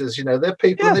actors, you know, they're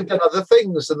people and they've done other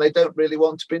things and they don't really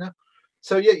want to be known.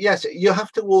 So yes, you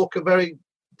have to walk a very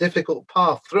difficult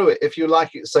path through it if you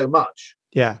like it so much.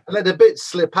 Yeah. And let a bit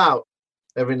slip out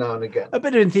every now and again. A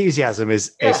bit of enthusiasm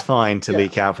is fine to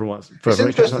leak out from time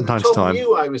to time. Tom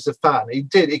knew I was a fan. He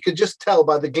did. He could just tell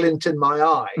by the glint in my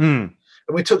eye. And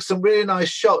we took some really nice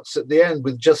shots at the end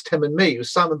with just him and me. It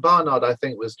was Simon Barnard, I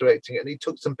think, was directing it, and he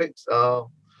took some pictures.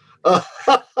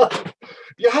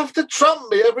 You have to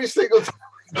trump me every single time.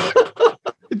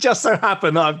 It just so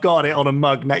happened that I've got it on a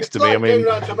mug next to me. I mean, going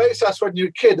around to a mate's house when you're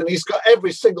a kid, and he's got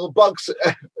every single Bugs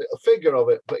figure of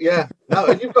it. But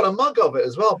and you've got a mug of it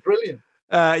as well. Brilliant.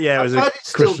 It was a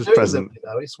Christmas present. Them, you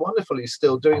know, it's wonderful. He's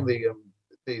still doing the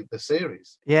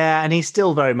series. Yeah, and he's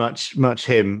still very much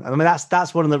him. I mean,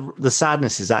 that's one of the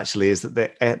sadnesses actually, is that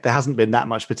there hasn't been that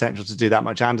much potential to do that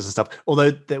much Anderson stuff.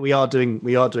 Although that we are doing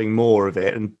more of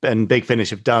it, and Big Finish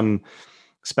have done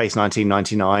Space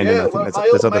 1999, and I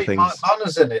think there's other things. Mark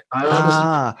Bonner's in it.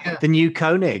 The new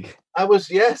Koenig.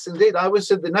 Yes, indeed. I was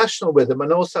at the National with him,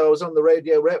 and also I was on the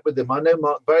radio rep with him. I know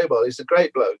Mark very well. He's a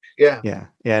great bloke. Yeah.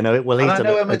 No, well, he's done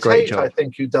Emma a great Tate, job. I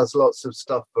think, who does lots of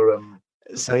stuff for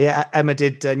So Emma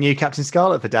did New Captain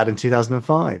Scarlet for Dad in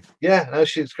 2005. Yeah, no,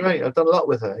 she's great. I've done a lot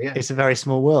with her. Yeah, it's a very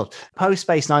small world. Post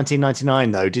Space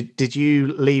 1999, though, did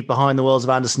you leave behind the worlds of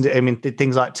Anderson? I mean, did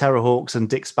things like Terrorhawks and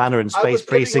Dick Spanner and Space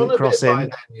Precinct cross in? By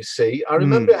then, you see, I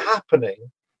remember it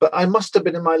happening, but I must have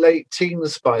been in my late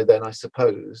teens by then, I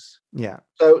suppose. Yeah.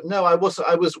 So no, I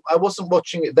wasn't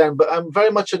watching it then, but I'm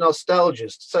very much a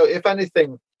nostalgist. So if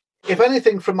anything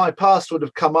from my past would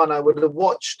have come on, I would have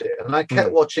watched it, and I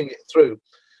kept watching it through.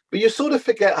 But you sort of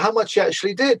forget how much he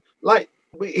actually did. Like,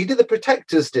 he did The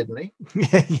Protectors, didn't he?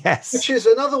 Yes. Which is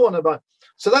another one of mine.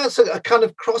 So that's a kind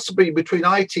of crossbreed between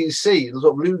ITC, the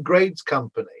sort of Lou Grade's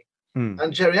company,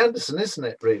 and Jerry Anderson, isn't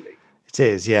it, really? It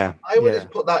is, yeah. I would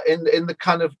just put that in the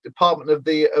kind of department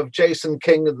of Jason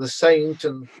King and The Saint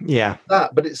and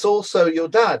that. But it's also your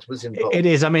dad was involved. It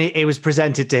is. I mean, it was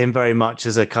presented to him very much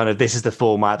as a kind of, this is the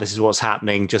format, this is what's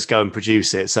happening, just go and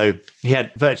produce it. So he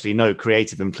had virtually no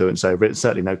creative influence over it,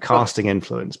 certainly no casting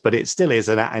influence, but it still is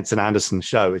it's an Anderson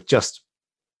show. It just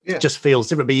feels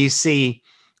different. But you see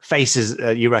faces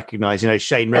you recognise,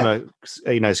 Shane Rimmer,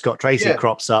 Scott Tracy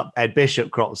crops up, Ed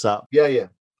Bishop crops up. Yeah.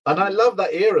 And I love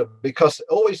that era because it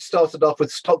always started off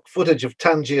with stock footage of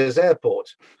Tangier's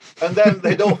airport, and then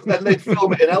they'd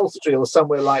film it in Elstree or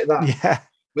somewhere like that,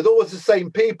 with always the same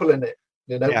people in it.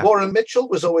 Warren Mitchell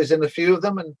was always in a few of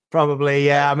them, and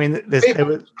probably I mean, there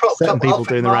were certain people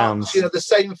doing the rounds. The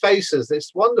same faces.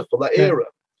 It's wonderful, that era.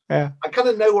 Yeah, I kind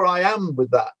of know where I am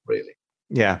with that, really.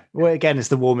 Yeah. Well, again, it's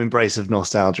the warm embrace of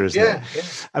nostalgia, isn't it? Yeah.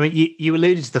 I mean, you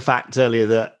alluded to the fact earlier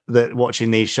that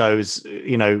watching these shows,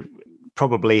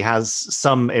 probably has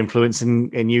some influence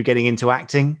in you getting into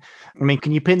acting. I mean,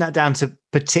 can you pin that down to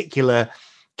particular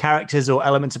characters or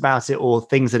elements about it, or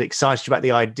things that excited you about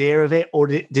the idea of it, or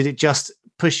did it just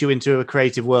push you into a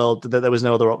creative world that there was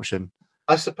no other option?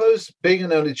 I suppose being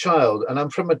an only child, and I'm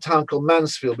from a town called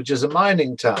Mansfield, which is a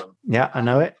mining town. Yeah, I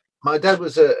know it. My dad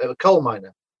was a coal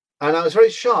miner, and I was very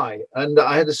shy, and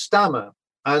I had a stammer.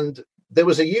 And there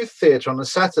was a youth theatre on a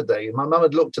Saturday. My mum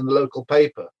had looked in the local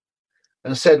paper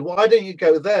and said, "Why don't you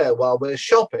go there while we're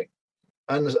shopping?"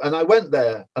 And I went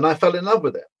there, and I fell in love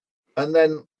with it. And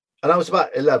I was about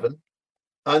 11.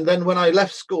 And then when I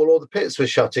left school, all the pits were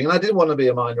shutting, and I didn't want to be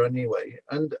a miner anyway.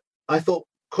 And I thought,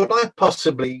 could I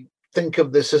possibly think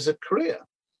of this as a career?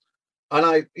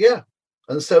 And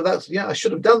so I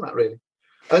should have done that, really.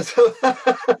 And so,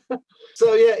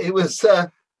 it was. So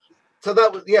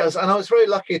that was, yes, and I was very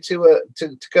lucky to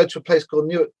go to a place called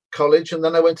Newark College, and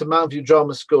then I went to Mount View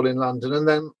Drama School in London, and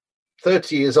then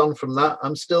 30 years on from that,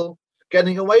 I'm still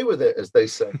getting away with it, as they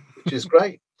say, which is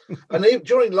great. And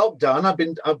during lockdown,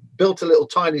 I've built a little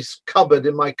tiny cupboard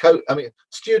in my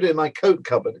studio in my coat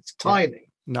cupboard. It's tiny.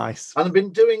 Nice. And I've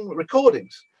been doing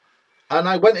recordings. And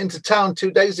I went into town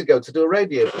 2 days ago to do a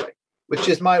radio play, which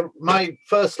is my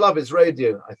first love is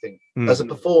radio, I think, as a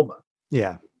performer.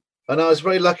 Yeah. And I was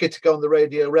very lucky to go on the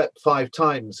Radio Rep 5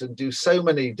 times and do so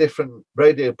many different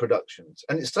radio productions.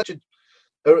 And it's such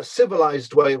a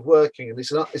civilized way of working. And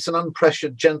it's an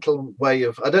unpressured, gentle way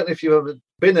of, I don't know if you've ever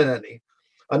been in any.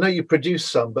 I know you produce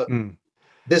some, but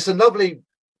there's a lovely,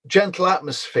 gentle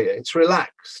atmosphere. It's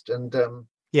relaxed. And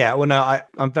yeah, well, no,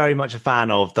 I'm very much a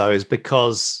fan of those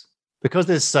because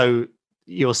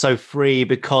you're so free,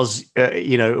 because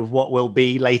of what will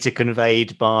be later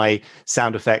conveyed by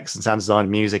sound effects and sound design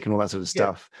and music and all that sort of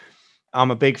stuff. I'm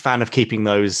a big fan of keeping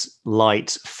those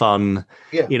light, fun.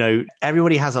 Yeah.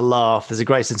 Everybody has a laugh. There's a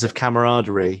great sense of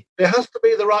camaraderie. There has to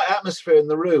be the right atmosphere in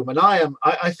the room, and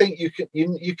I think you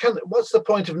can. What's the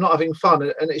point of not having fun?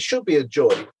 And it should be a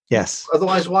joy. Yes.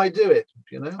 Otherwise, why do it?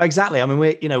 Exactly. I mean,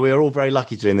 we're all very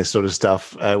lucky doing this sort of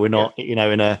stuff. We're not, in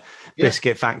a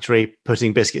biscuit factory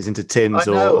putting biscuits into tins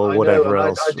or whatever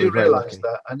else. I do realise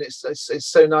that, and it's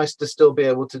so nice to still be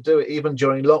able to do it even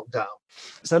during lockdown.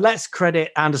 So let's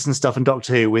credit Anderson stuff and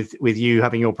Doctor Who with you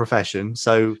having your profession.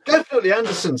 So definitely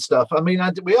Anderson stuff. I mean,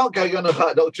 we are going on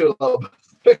about Doctor Who a lot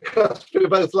because we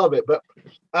both love it, but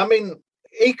I mean,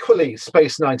 equally,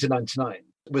 Space 1999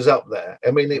 was up there.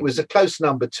 I mean, it was a close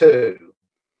number 2,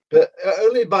 but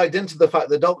only by dint of the fact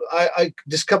that I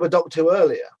discovered Doctor Who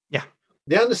earlier. Yeah,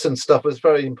 the Anderson stuff was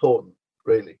very important,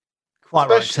 really. Quite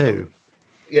especially, right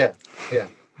too. Yeah.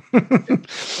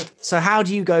 So how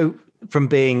do you go from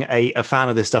being a fan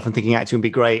of this stuff and thinking acting would be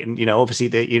great, and obviously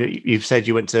you've said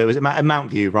you went to, was it Mount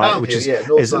View, right? Mount View,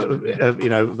 is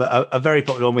a very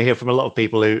popular one. We hear from a lot of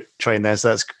people who train there, so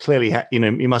that's clearly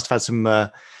you must have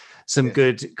had some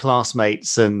good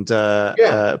classmates and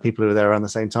people who were there around the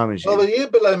same time as you. Well, the year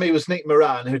below me was Nick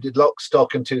Moran, who did Lock,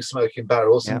 Stock and Two Smoking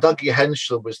Barrels, and Dougie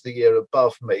Henschel was the year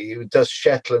above me, who does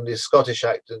Shetland, is Scottish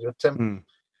actor.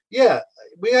 Yeah,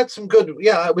 we had some good.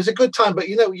 Yeah, it was a good time. But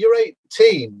you're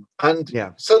 18,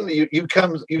 and suddenly you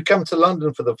come to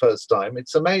London for the first time.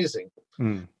 It's amazing.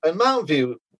 And Mount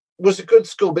View was a good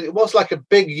school, but it was like a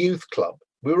big youth club.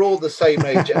 We were all the same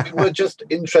age, and we were just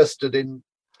interested in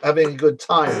having a good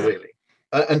time, really,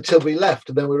 until we left,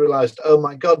 and then we realised, oh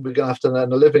my God, we're going to have to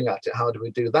earn a living at it. How do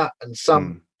we do that?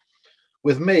 And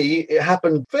with me, it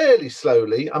happened fairly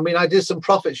slowly. I mean, I did some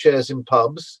profit shares in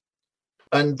pubs,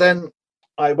 and then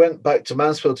I went back to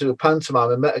Mansfield to do a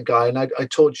pantomime and met a guy, and I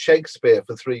taught Shakespeare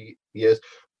for 3 years,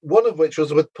 one of which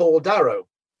was with Paul Darrow.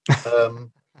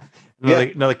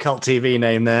 Another cult TV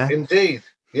name there. Indeed,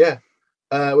 yeah.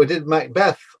 We did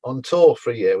Macbeth on tour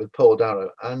for a year with Paul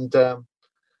Darrow, and then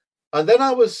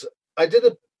I did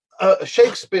a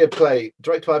Shakespeare play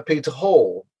directed by Peter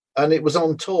Hall, and it was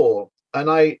on tour, and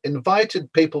I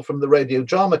invited people from the radio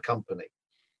drama company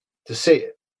to see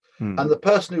it, and the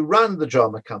person who ran the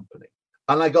drama company.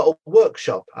 And I got a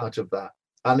workshop out of that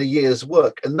and a year's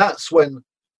work. And that's when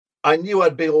I knew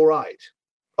I'd be all right,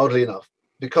 oddly enough,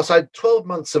 because I had 12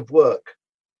 months of work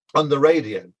on the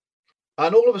radio.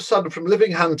 And all of a sudden, from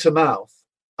living hand to mouth,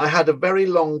 I had a very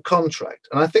long contract.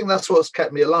 And I think that's what's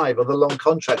kept me alive, are the long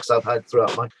contracts I've had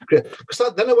throughout my career.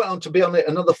 Because then I went on to be on it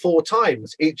another 4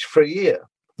 times, each for a year.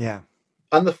 Yeah.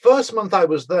 And the first month I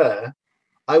was there,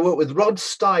 I worked with Rod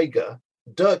Steiger,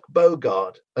 Dirk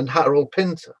Bogarde, and Harold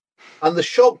Pinter. And the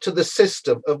shock to the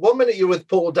system of 1 minute you're with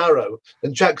Paul Darrow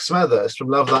and Jack Smethurst from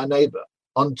Love Thy Neighbour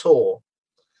on tour,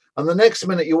 And the next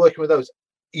minute you're working with those,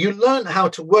 you learn how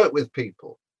to work with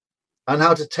people and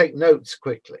how to take notes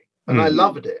quickly. And I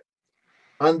loved it.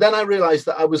 And then I realized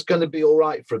that I was going to be all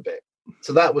right for a bit.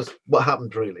 So that was what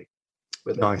happened really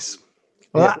with it. Nice.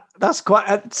 Well, that's quite,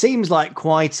 it seems like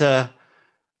quite a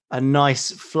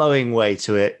nice flowing way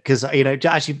to it. Because,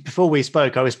 actually, before we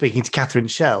spoke, I was speaking to Catherine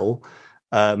Schell,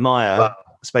 Maya,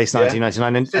 Space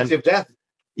 1999. And City of Death.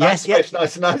 Yes, Space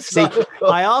 1999. See,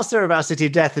 I asked her about City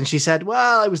of Death and she said,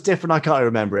 well, it was different. I can't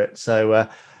remember it. So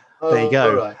there you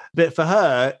go. Right. But for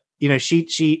her,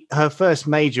 she her first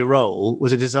major role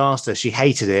was a disaster. She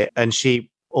hated it and she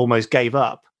almost gave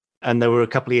up. And there were a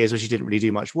couple of years where she didn't really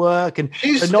do much work. And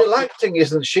she's still acting,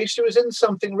 isn't she? She was in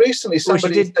something recently.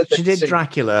 She did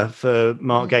Dracula for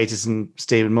Mark Gatiss and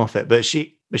Stephen Moffat, but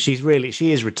she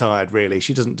is retired. Really,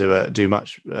 she doesn't do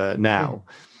much now.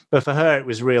 But for her, it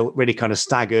was really kind of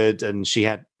staggered, and she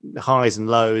had highs and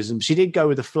lows. And she did go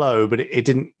with the flow, but it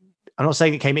didn't. I'm not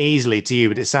saying it came easily to you,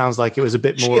 but it sounds like it was a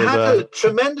bit more. She had a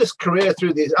tremendous career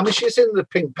through these. I mean, she's in the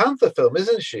Pink Panther film,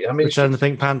 isn't she? I mean, Return of the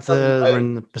Pink Panther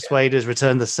and the Persuaders,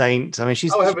 Return of the Saint. I mean,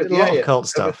 she's a lot of cult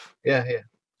stuff.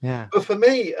 Yeah. But for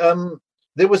me,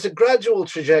 there was a gradual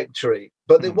trajectory,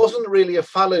 but there wasn't really a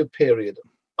fallow period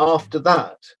after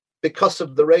that because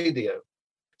of the radio.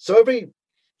 So every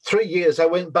 3 years, I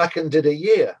went back and did a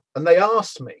year, and they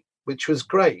asked me, which was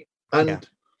great, and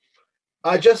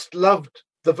I just loved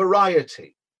the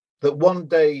variety that one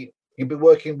day you'd be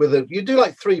working with you do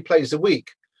like 3 plays a week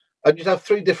and you'd have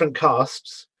 3 different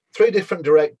casts, 3 different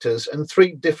directors and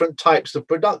 3 different types of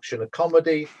production, a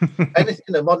comedy, anything.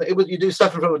 You do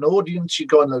stuff in front of an audience, you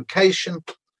go on location.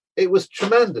 It was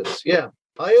tremendous. Yeah.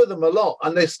 I owe them a lot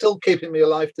and they're still keeping me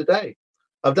alive today.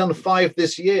 I've done 5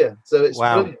 this year. So it's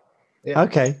brilliant. Yeah.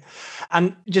 Okay.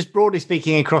 And just broadly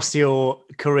speaking, across your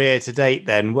career to date,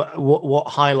 then, what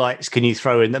highlights can you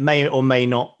throw in that may or may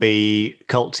not be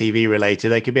cult TV related?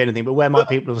 They could be anything, but where might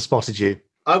people have spotted you?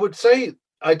 I would say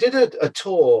I did a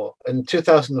tour in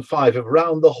 2005 of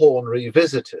Round the Horn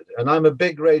Revisited, and I'm a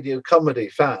big radio comedy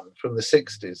fan from the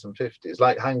 60s and 50s,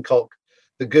 like Hancock,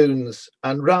 The Goons,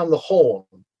 and Round the Horn,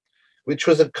 which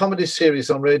was a comedy series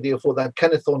on Radio 4 that had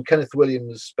Kenneth Thorne, Kenneth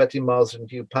Williams, Betty Miles, and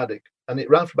Hugh Paddock. And it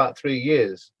ran for about 3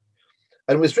 years.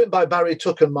 And it was written by Barry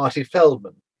Took and Marty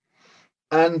Feldman.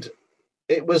 And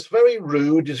it was very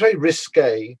rude, it was very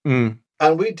risque. And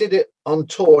we did it on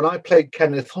tour, and I played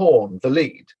Kenneth Horne, the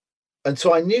lead. And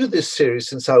so I knew this series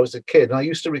since I was a kid. And I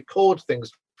used to record things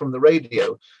from the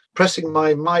radio, pressing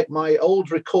my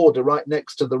old recorder right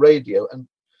next to the radio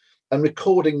and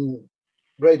recording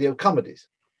radio comedies.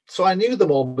 So I knew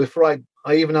them all before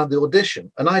I even had the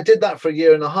audition. And I did that for a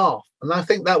year and a half. And I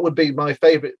think that would be my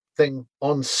favorite thing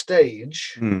on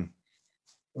stage.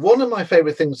 One of my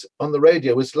favorite things on the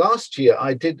radio was last year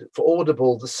I did for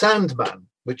Audible The Sandman,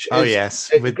 which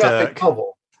is a with graphic Dirk.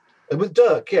 novel. And with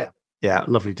Dirk, Yeah,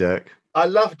 lovely Dirk. I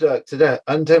love Dirk to death.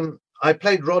 And I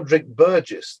played Roderick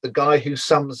Burgess, the guy who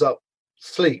sums up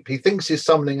sleep. He thinks he's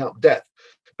summoning up death,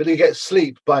 but he gets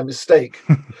sleep by mistake.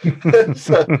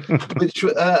 So, which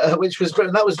was great.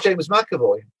 And that was James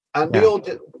McAvoy. And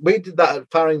we did that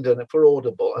at Farringdon for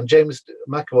Audible, and James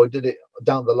McAvoy did it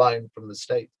down the line from the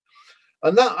States.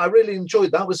 And that I really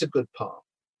enjoyed. That was a good part.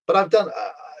 But I've done,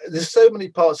 there's so many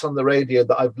parts on the radio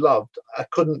that I've loved. I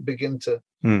couldn't begin to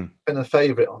pin a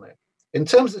favourite on it. In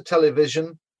terms of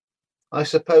television, I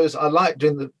suppose I like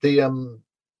doing the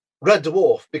Red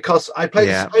Dwarf, because I played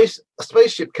a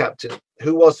spaceship captain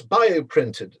who was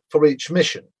bioprinted for each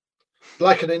mission,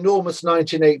 like an enormous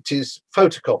 1980s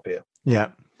photocopier. Yeah.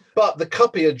 But the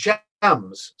copier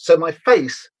jams, so my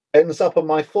face ends up on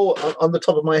on the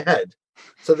top of my head.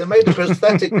 So they made a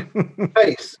prosthetic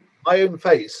face, my own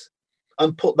face,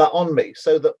 and put that on me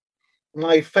so that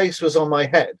my face was on my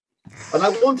head. And I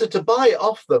wanted to buy it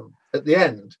off them at the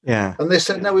end. Yeah. And they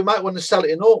said, no, we might want to sell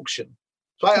it in auction.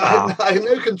 So I had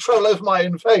no control over my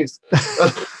own face.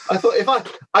 I thought if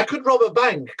I could rob a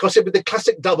bank, because it'd be the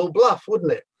classic double bluff,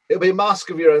 wouldn't it? It'd be a mask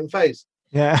of your own face.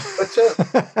 Yeah. But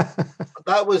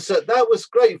that was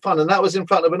great fun, and that was in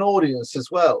front of an audience as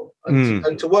well.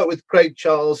 And to work with Craig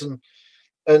Charles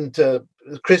and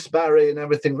Chris Barry and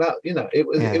everything, that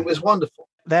it was wonderful.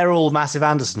 They're all massive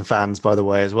Anderson fans, by the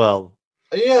way, as well.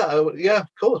 Yeah, of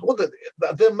course. Well,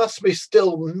 there must be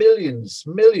still millions.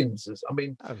 I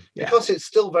mean, because it's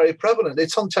still very prevalent.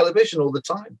 It's on television all the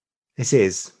time. It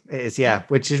is,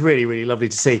 which is really, really lovely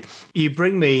to see. You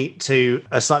bring me to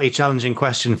a slightly challenging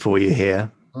question for you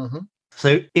here. Mm-hmm.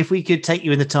 So if we could take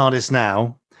you in the TARDIS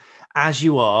now, as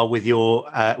you are with your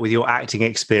acting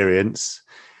experience,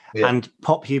 and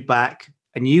pop you back,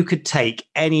 and you could take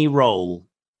any role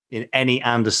in any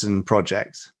Anderson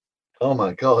project, Oh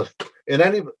my God!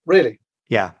 Really?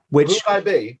 Yeah. Who would I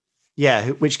be?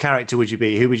 Yeah. Which character would you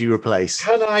be? Who would you replace?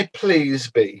 Can I please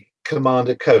be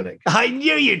Commander Koenig? I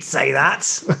knew you'd say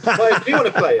that. Well, do you want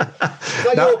to play it?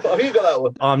 Have you got that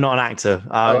one? I'm not an actor.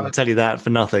 I'll tell you that for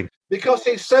nothing. Because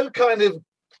he's so kind of,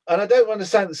 and I don't want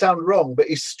to sound wrong, but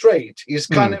he's straight. He's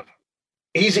kind of,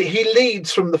 he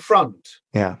leads from the front.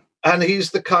 Yeah. And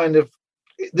he's the kind of,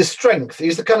 the strength.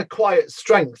 He's the kind of quiet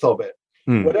strength of it.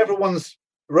 When everyone's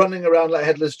running around like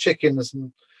headless chickens,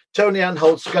 and Tony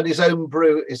Anholt's got his own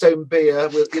brew, his own beer,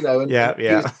 with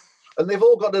and they've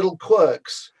all got little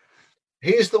quirks.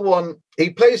 He's the one.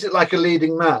 He plays it like a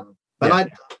leading man, and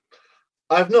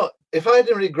if I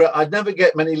didn't regret, I'd never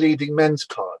get many leading men's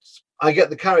parts. I get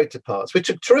the character parts, which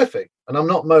are terrific, and I'm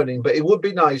not moaning, but it would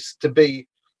be nice to be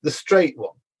the straight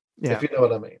one, if you know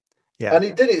what I mean. Yeah. And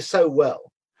he did it so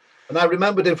well. And I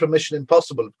remembered him from Mission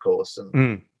Impossible, of course,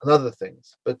 and other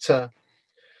things. But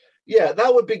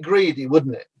that would be greedy,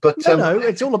 wouldn't it? But no,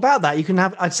 it's all about that. You can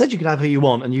have. I said you could have who you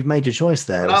want, and you've made your choice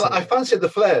there. I fancied the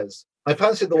flares. I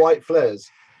fancied the white flares.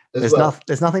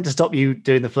 There's nothing to stop you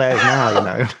doing the flares now, you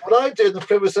know. What I do in the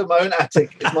privacy of my own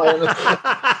attic is my own.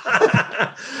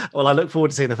 Well, I look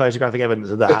forward to seeing the photographic evidence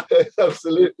of that.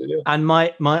 Absolutely. Yeah. And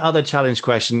my other challenge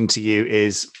question to you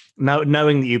is, now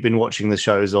knowing that you've been watching the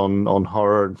shows on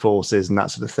horror and forces and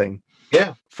that sort of thing.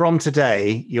 Yeah. From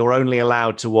today, you're only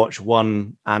allowed to watch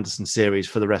one Anderson series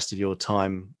for the rest of your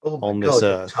time on this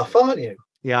earth. Tough, aren't you?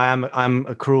 Yeah, I'm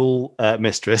a cruel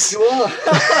mistress. You are.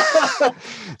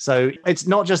 So it's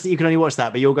not just that you can only watch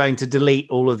that, but you're going to delete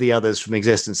all of the others from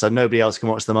existence, so nobody else can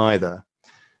watch them either.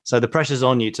 So the pressure's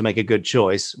on you to make a good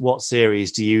choice. What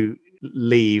series do you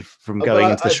leave from going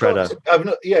into the shredder?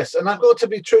 Yes, and I've got to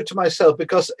be true to myself,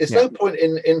 because it's no point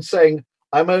in saying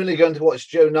I'm only going to watch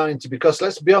Joe 90, because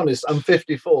let's be honest, I'm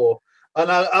 54.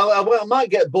 And I might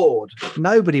get bored.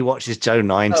 Nobody watches Joe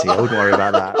 90. I wouldn't worry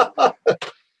about that.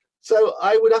 So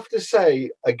I would have to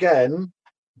say, again,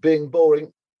 being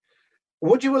boring,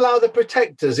 would you allow The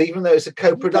Protectors, even though it's a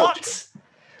co-production?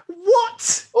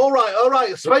 What? All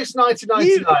right. Space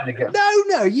 1999 again.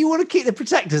 No. You want to keep The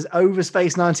Protectors over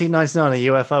Space 1999,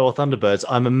 a UFO or Thunderbirds?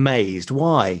 I'm amazed.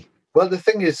 Why? Well, the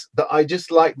thing is that I just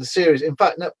like the series. In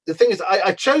fact, no, the thing is,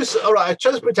 I chose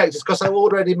Protectors because I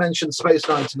already mentioned Space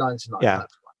 1999. Yeah.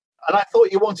 And I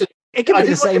thought you wanted. It can be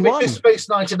the same one. Space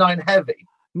 99 heavy.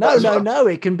 No.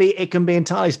 It can be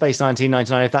entirely Space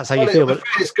 1999 if that's how you feel. But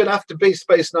it's going to have to be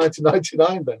Space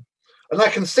 1999 then, and I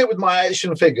can sit with my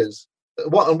action figures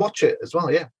and watch it as well.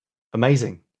 Yeah,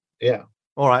 amazing. Yeah.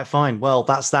 All right, fine. Well,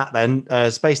 that's that then.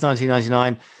 Space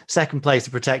 1999, second place,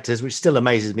 The Protectors, which still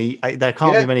amazes me. There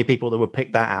can't be many people that would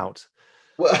pick that out.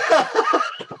 Well,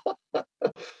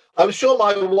 I'm sure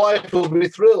my wife will be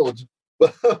thrilled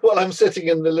while I'm sitting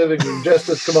in the living room dressed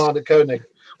as Commander Koenig,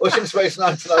 watching Space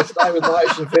 1999 with my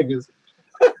action figures.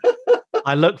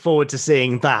 I look forward to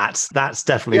seeing that. That's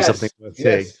definitely something worth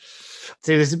seeing.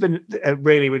 So this has been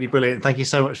really, really brilliant. Thank you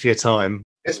so much for your time.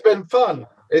 It's been fun.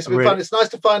 It's been fun. It's nice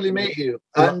to finally meet you.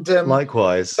 And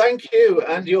likewise. Thank you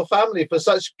and your family for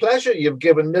such pleasure you've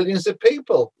given millions of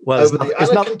people. Well,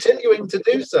 it's not continuing to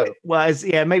do so. Well,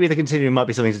 maybe the continuing might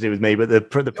be something to do with me, but the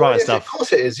prior stuff, of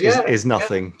course, it is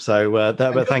nothing. So,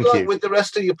 but thank you with the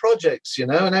rest of your projects,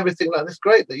 and everything like this.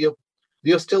 Great that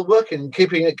you're still working and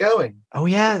keeping it going. Oh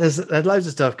yeah, there's loads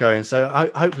of stuff going. So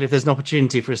hopefully, if there's an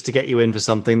opportunity for us to get you in for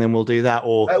something, then we'll do that.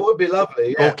 Or that would be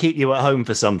lovely. Yeah. Or keep you at home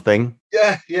for something.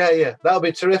 Yeah. That would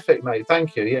be terrific, mate.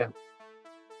 Thank you. Yeah.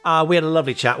 We had a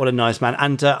lovely chat. What a nice man.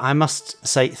 And I must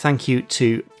say thank you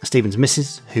to Stephen's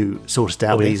missus, who sorted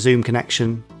out the Zoom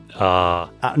connection.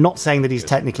 Not saying that he's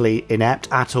technically inept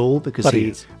at all, because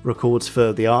he records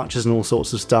for the Archers and all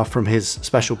sorts of stuff from his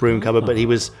special broom cupboard, but he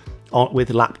was with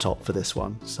a laptop for this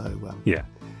one. So yeah,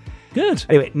 good.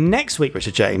 Anyway, next week,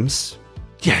 Richard James.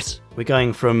 Yes, we're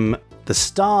going from the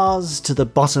stars to the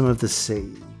bottom of the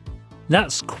sea.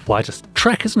 That's quite a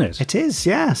trek, isn't it? It is,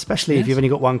 yeah, especially if you've only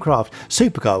got one craft.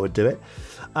 Supercar would do it.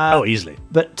 Easily.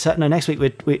 But no, next week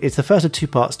it's the first of two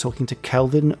parts talking to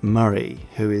Kelvin Murray,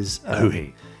 who is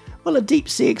well, a deep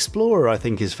sea explorer, I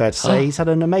think is fair to say. He's had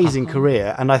an amazing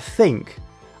career, and I think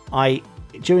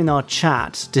during our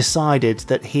chat, decided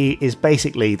that he is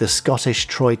basically the Scottish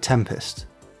Troy Tempest.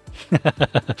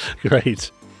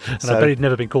 Great. And I bet he'd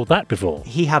never been called that before.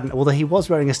 He hadn't, although he was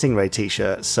wearing a Stingray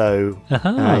t-shirt. So,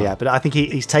 but I think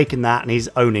he's taken that and he's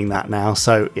owning that now.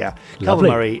 So, yeah.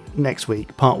 Kelvin Murray next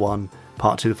week, part 1,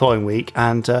 part 2 the following week,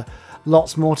 and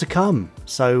lots more to come.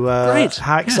 So, great.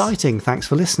 How exciting. Yes. Thanks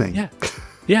for listening. Yeah.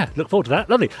 Yeah, look forward to that.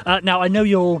 Lovely. Now, I know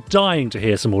you're dying to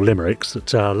hear some more limericks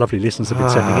that lovely listeners have been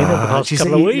sending in over the past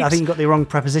couple of weeks. I think you got the wrong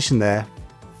preposition there.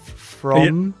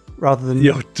 From... rather than...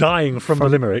 You're dying from the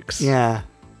limericks. Yeah.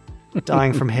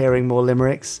 Dying from hearing more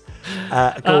limericks.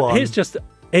 Go on.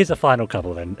 Here's a final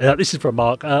couple then. This is from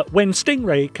Mark. When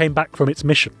Stingray came back from its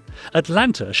mission,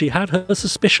 Atlanta, she had her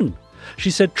suspicion.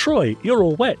 She said, Troy, you're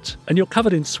all wet and you're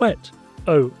covered in sweat.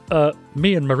 Oh,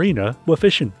 me and Marina were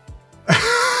fishing.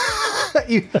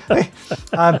 No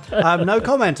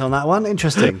comment on that one.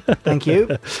 Interesting. Thank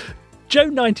you. Joe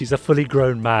 90's a fully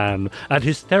grown man, and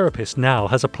his therapist now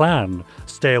has a plan.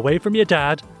 Stay away from your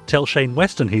dad. Tell Shane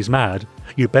Weston he's mad.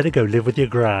 You better go live with your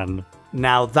gran.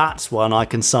 Now that's one I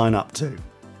can sign up to.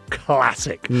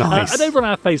 Classic. Nice. And over on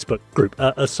our Facebook group,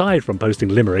 aside from posting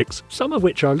limericks, some of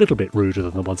which are a little bit ruder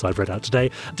than the ones I've read out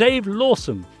today, Dave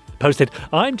Lawson posted,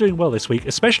 I'm doing well this week,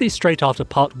 especially straight after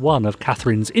part 1 of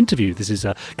Catherine's interview. This is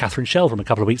Catherine Schell from a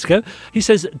couple of weeks ago. He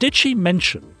says, did she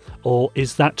mention, or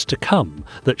is that to come,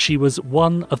 that she was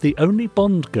one of the only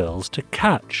Bond girls to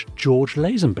catch George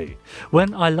Lazenby?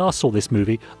 When I last saw this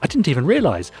movie, I didn't even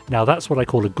realise. Now that's what I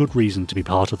call a good reason to be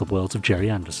part of the worlds of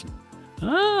Gerry Anderson.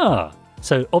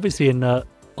 So obviously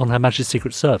on Her Majesty's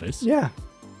Secret Service. Yeah.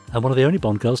 And one of the only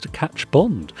Bond girls to catch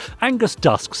Bond. Angus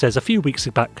Dusk says a few weeks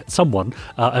back, someone,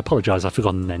 I apologise, I've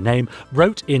forgotten their name,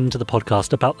 wrote into the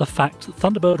podcast about the fact that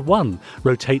Thunderbird 1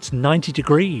 rotates 90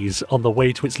 degrees on the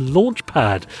way to its launch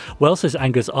pad. Well, says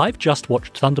Angus, I've just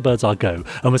watched Thunderbirds Are Go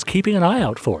and was keeping an eye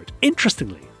out for it.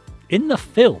 Interestingly, in the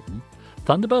film,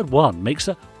 Thunderbird 1 makes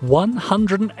a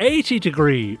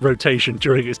 180-degree rotation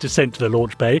during its descent to the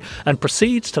launch bay and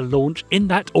proceeds to launch in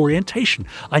that orientation.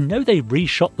 I know they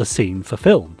reshot the scene for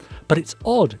film, but it's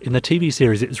odd. In the TV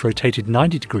series it was rotated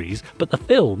 90 degrees, but the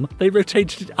film, they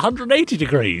rotated it 180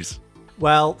 degrees.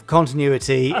 Well,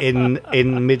 continuity in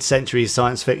mid-century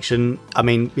science fiction, I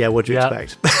mean, yeah, what do you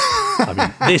expect? I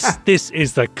mean, this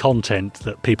is the content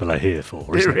that people are here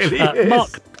for, isn't it? Really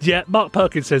is. Mark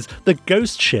Perkins says, the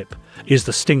Ghost Ship is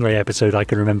the Stingray episode I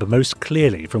can remember most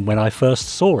clearly from when I first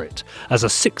saw it as a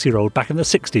 6-year-old back in the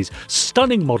 60s.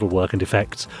 Stunning model work and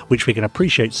effects, which we can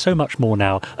appreciate so much more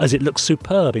now as it looks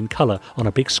superb in colour on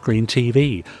a big screen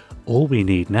TV. All we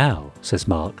need now, says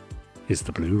Mark, is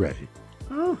the Blu-ray.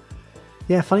 Oh,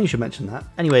 yeah, funny you should mention that.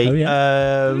 Anyway,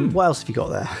 what else have you got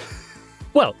there?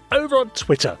 Well, over on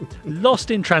Twitter,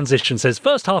 Lost in Transition says,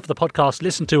 first half of the podcast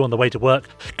listened to on the way to work.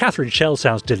 Catherine Schell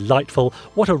sounds delightful.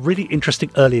 What a really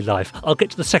interesting early life. I'll get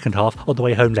to the second half on the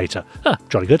way home later.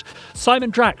 Jolly good. Simon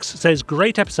Drax says,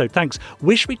 great episode, thanks.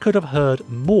 Wish we could have heard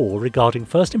more regarding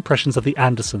first impressions of the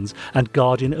Andersons and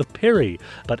Guardian of Piri,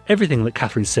 but everything that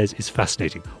Catherine says is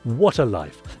fascinating. What a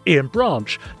life. Ian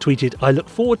Branch tweeted, I look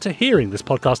forward to hearing this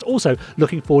podcast. Also,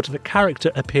 looking forward to the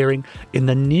character appearing in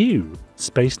the new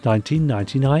Space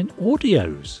 1999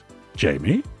 audios.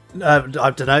 Jamie? I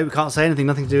don't know. Can't say anything.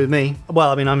 Nothing to do with me. Well,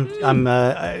 I mean,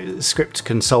 I'm script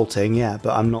consulting, yeah,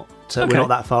 but I'm not. We're not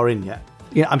that far in yet.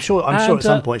 Yeah, I'm sure at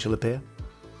some point she'll appear.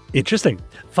 Interesting.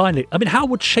 Finally, I mean, how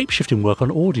would shapeshifting work on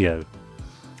audio?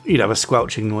 You'd have a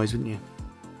squelching noise, wouldn't you?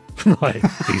 Right,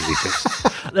 easy fix.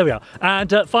 There we are.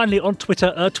 And finally, on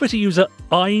Twitter, Twitter user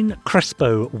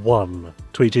EinCrespo1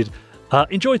 tweeted,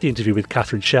 enjoyed the interview with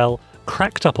Catherine Schell.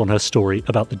 Cracked up on her story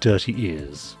about the dirty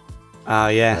ears.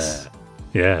 Yes.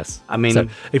 Yes. I mean, so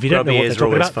if you don't know what they're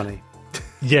talking about, funny.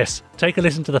 Yes, take a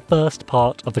listen to the first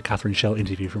part of the Catherine Schell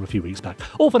interview from a few weeks back.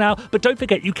 All for now, but don't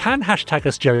forget, you can hashtag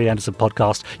us Gerry Anderson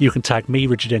Podcast. You can tag me,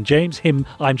 Richard N. James, him,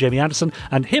 I'm Jamie Anderson,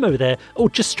 and him over there, or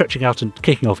just stretching out and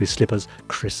kicking off his slippers,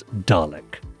 Chris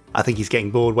Dalek. I think he's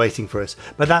getting bored waiting for us.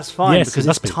 But that's fine, because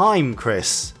it's time,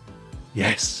 Chris.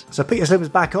 Yes. So put your slippers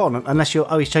back on, unless you're...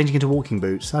 Oh, he's changing into walking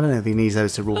boots. I don't know if he needs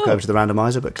those to walk over to the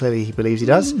randomizer, but clearly he believes he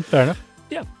does. Fair enough.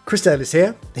 Yeah. Chris Dale is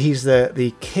here. He's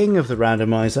the king of the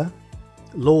randomizer,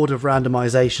 lord of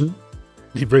randomization.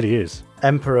 He really is.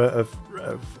 Emperor of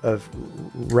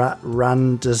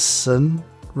Randerson.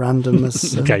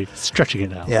 Randomison. Okay, stretching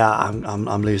it now. Yeah,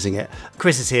 I'm losing it.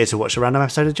 Chris is here to watch a random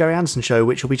episode of Gerry Anderson Show,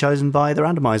 which will be chosen by the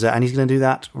randomizer, and he's going to do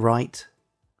that right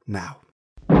now.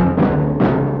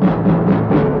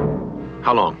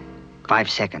 How long?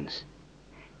 5 seconds.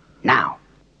 Now.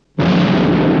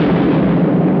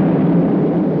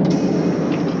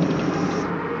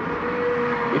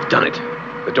 We've done it.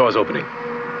 The door's opening.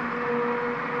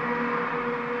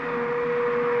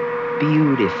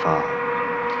 Beautiful.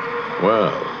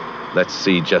 Well, let's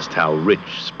see just how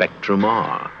rich Spectrum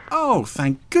are. Oh,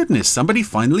 thank goodness somebody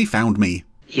finally found me.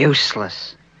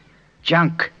 Useless.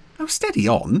 Junk. Oh, steady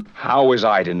on. How was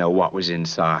I to know what was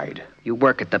inside? You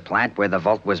work at the plant where the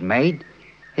vault was made?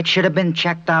 It should have been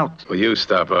checked out. Will you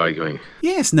stop arguing?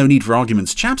 Yes, no need for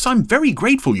arguments, chaps. I'm very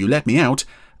grateful you let me out.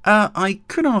 I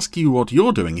could ask you what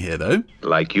you're doing here, though.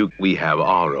 Like you, we have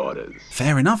our orders.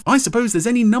 Fair enough. I suppose there's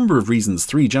any number of reasons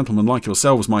 3 gentlemen like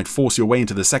yourselves might force your way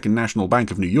into the Second National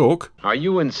Bank of New York. Are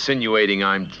you insinuating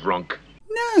I'm drunk?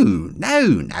 No.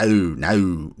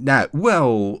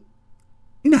 Well,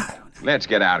 no. Let's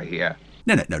get out of here.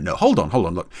 No. Hold on.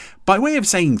 Look, by way of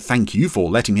saying thank you for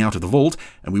letting me out of the vault,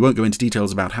 and we won't go into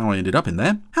details about how I ended up in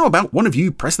there, how about one of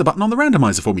you press the button on the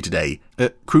randomizer for me today?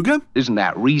 Kruger? Isn't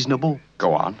that reasonable?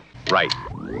 Go on. Right.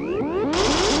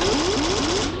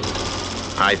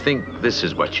 I think this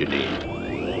is what you need.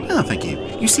 Ah, thank you.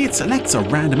 You see, it selects a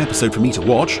random episode for me to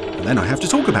watch, and then I have to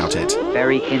talk about it.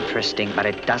 Very interesting, but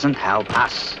it doesn't help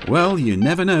us. Well, you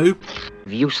never know.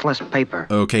 Useless paper.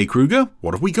 Okay, Kruger,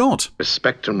 what have we got? A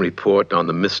Spectrum report on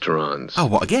the Mysterons. Oh,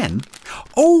 what, again?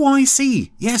 Oh, I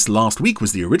see. Yes, last week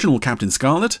was the original Captain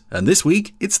Scarlet, and this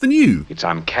week it's the new. It's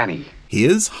uncanny.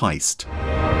 Here's Heist.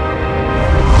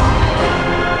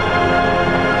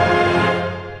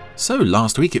 So,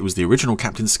 last week it was the original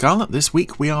Captain Scarlet. This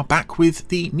week we are back with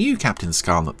the new Captain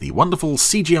Scarlet, the wonderful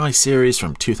CGI series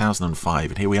from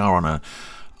 2005. And here we are on a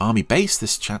army base.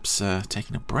 This chap's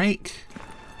taking a break.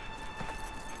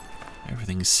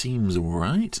 Everything seems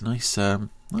alright.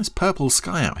 Nice purple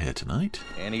sky out here tonight.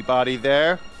 Anybody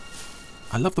there?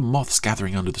 I love the moths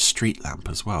gathering under the street lamp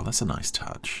as well. That's a nice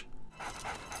touch.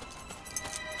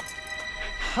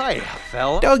 Hiya,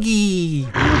 fella. Doggy!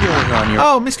 What are you doing on your...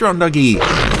 Oh, Mr. Undoggy!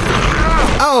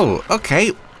 Oh,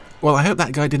 okay. Well, I hope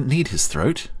that guy didn't need his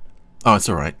throat. Oh, it's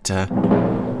alright.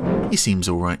 He seems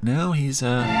alright now. He's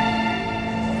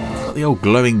got the old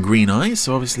glowing green eyes,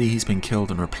 so obviously he's been killed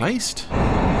and replaced.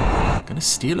 Gonna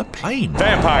steal a plane.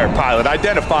 Vampire pilot,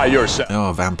 identify yourself.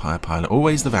 Oh, vampire pilot.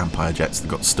 Always the vampire jets that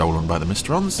got stolen by the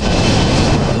Mysterons.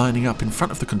 Lining up in front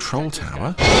of the control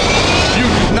tower. You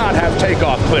do not have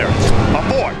takeoff clearance.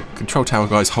 Abort! Control tower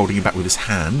guy's holding him back with his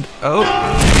hand. Oh!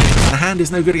 The hand is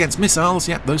no good against missiles.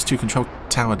 Yep, those 2 control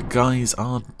tower guys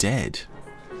are dead.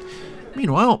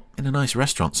 Meanwhile, in a nice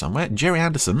restaurant somewhere, Jerry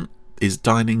Anderson is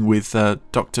dining with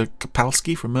Dr.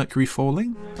 Kapalski from Mercury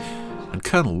Falling. And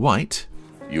Colonel White...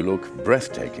 You look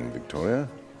breathtaking, Victoria.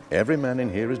 Every man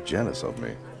in here is jealous of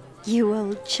me. You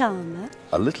old charmer.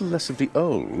 A little less of the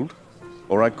old,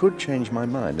 or I could change my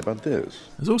mind about this.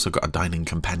 There's also got a dining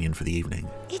companion for the evening.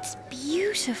 It's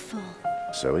beautiful.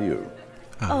 So are you.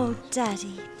 Oh,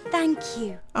 Daddy, thank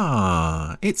you.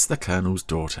 Ah, it's the Colonel's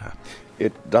daughter.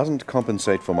 It doesn't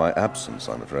compensate for my absence,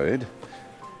 I'm afraid.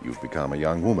 You've become a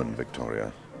young woman,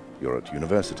 Victoria. You're at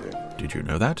university. Did you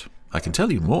know that? I can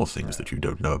tell you more things that you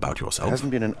don't know about yourself. There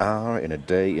hasn't been an hour in a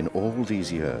day in all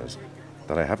these years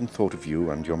that I haven't thought of you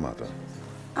and your mother.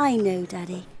 I know,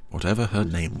 Daddy. Whatever her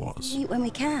name was. Meet when we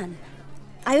can.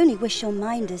 I only wish your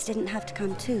minders didn't have to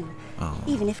come too. Oh.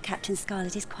 Even if Captain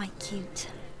Scarlet is quite cute.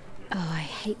 Oh, I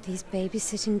hate these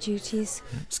babysitting duties.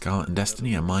 Scarlet and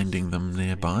Destiny are minding them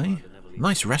nearby.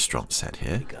 Nice restaurant set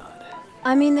here.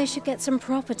 I mean, they should get some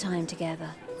proper time together.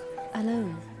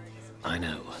 Alone. I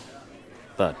know.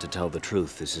 But to tell the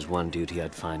truth, this is one duty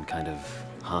I'd find kind of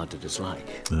hard to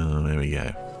dislike. Oh, there we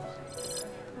go.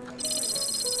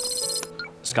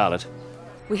 Scarlet.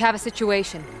 We have a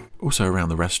situation. Also around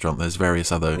the restaurant, there's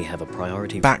various other we have a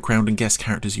priority background and guest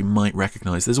characters you might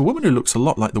recognise. There's a woman who looks a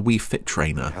lot like the Wii Fit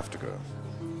trainer. I have to go.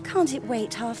 Can't it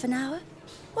wait half an hour?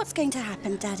 What's going to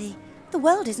happen, Daddy? The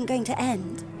world isn't going to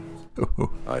end.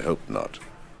 I hope not.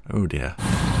 Oh dear.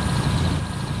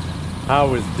 How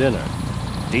was dinner?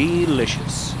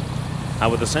 Delicious. How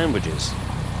were the sandwiches?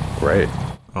 Great.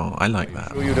 Oh, I like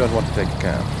that. Sure you don't want to take a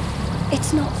cab?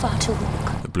 It's not far to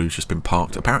walk. The Blue's just been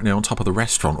parked, apparently on top of the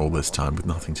restaurant all this time with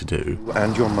nothing to do. You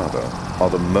and your mother are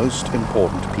the most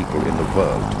important people in the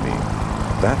world to me.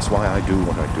 That's why I do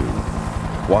what I do.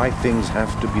 Why things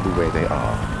have to be the way they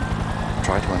are.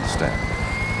 Try to understand.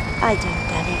 I do,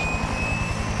 Daddy.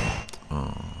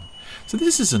 So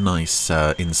this is a nice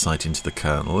insight into the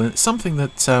Colonel. It's something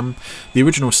that the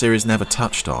original series never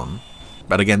touched on.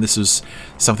 But again, this was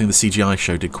something the CGI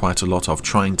show did quite a lot of,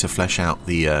 trying to flesh out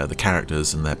the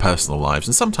characters and their personal lives.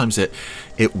 And sometimes it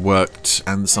worked,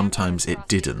 and sometimes it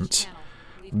didn't.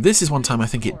 This is one time I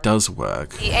think it does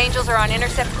work. The Angels are on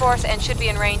intercept course and should be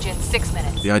in range in 6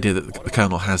 minutes. The idea that the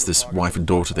Colonel has this wife and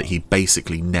daughter that he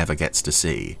basically never gets to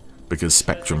see, because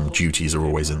Spectrum duties are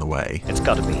always in the way. It's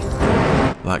gotta be.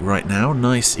 Like right now,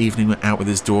 nice evening out with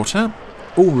his daughter.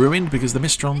 All ruined because the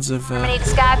Mysterons have need a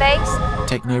sky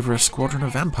base? taken over a squadron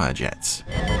of vampire jets.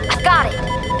 I've got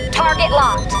it. Target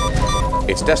locked.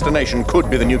 Its destination could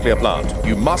be the nuclear plant.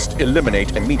 You must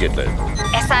eliminate immediately.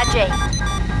 SIJ.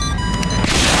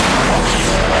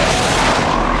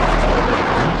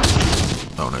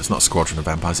 Oh no, it's not a squadron of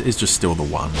vampires, it is just still the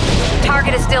one.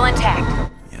 Target is still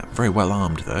intact. Yeah, very well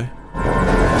armed though.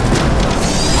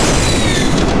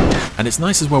 And it's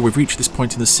nice as well, we've reached this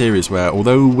point in the series where,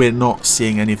 although we're not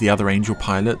seeing any of the other Angel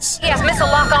pilots, He has missile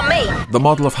lock on me. the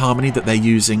model of harmony that they're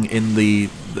using in the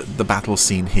battle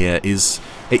scene here is,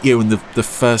 in the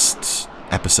first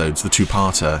episodes, the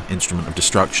two-parter, Instrument of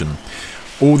Destruction,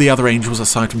 all the other Angels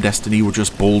aside from Destiny were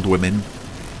just bald women,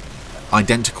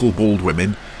 identical bald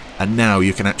women, and now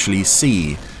you can actually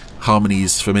see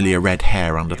Harmony's familiar red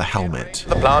hair under the helmet.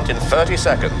 The plant in 30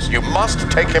 seconds. You must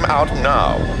take him out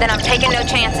now. Then I'm taking no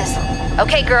chances.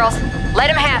 Okay, girls, let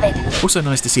him have it. Also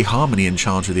nice to see Harmony in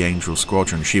charge of the Angel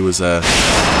Squadron. She was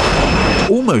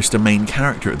almost a main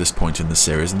character at this point in the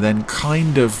series, and then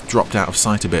kind of dropped out of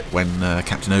sight a bit when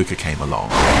Captain Oka came along.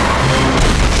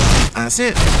 That's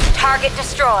it. Target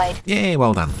destroyed. Yay,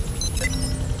 well done.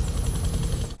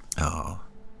 Oh,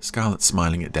 Scarlet's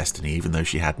smiling at Destiny, even though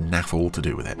she had naff all to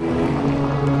do with it.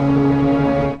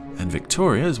 And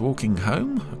Victoria's walking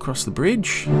home across the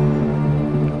bridge,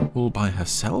 all by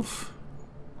herself.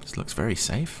 This looks very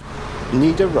safe.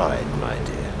 Need a ride, my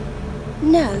dear?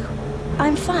 No,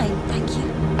 I'm fine, thank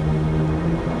you.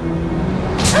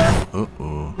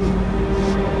 Uh-oh.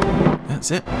 That's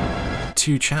it.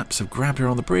 Two chaps have grabbed her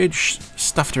on the bridge,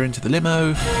 stuffed her into the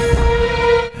limo,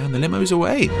 and the limo's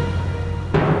away.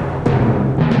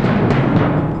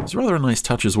 It's rather a nice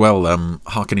touch as well,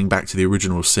 harkening back to the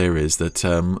original series, that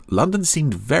London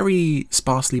seemed very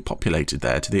sparsely populated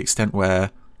there, to the extent where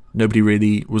nobody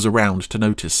really was around to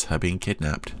notice her being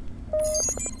kidnapped.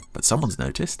 But someone's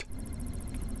noticed.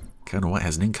 Colonel White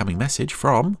has an incoming message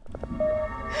from...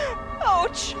 Oh,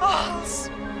 Charles!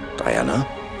 Diana,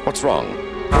 what's wrong?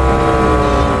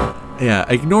 Yeah,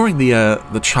 ignoring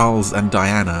the Charles and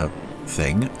Diana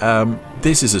thing,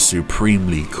 this is a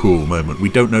supremely cool moment. We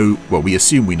don't know, well, we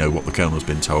assume we know what the Colonel's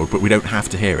been told, but we don't have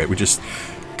to hear it. We just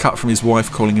cut from his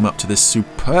wife calling him up to this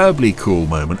superbly cool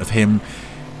moment of him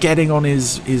getting on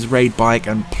his raid bike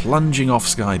and plunging off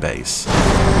Skybase.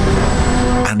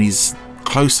 And he's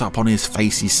close up on his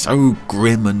face, he's so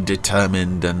grim and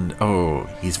determined, and oh,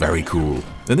 he's very cool.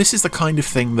 And this is the kind of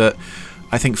thing that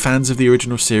I think fans of the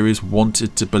original series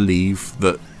wanted to believe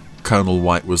that Colonel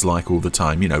White was like all the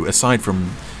time. You know, aside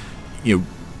from, you know,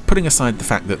 putting aside the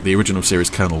fact that the original series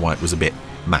Colonel White was a bit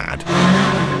mad,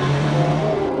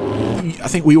 I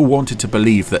think we all wanted to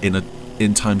believe that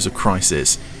in times of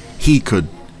crisis, he could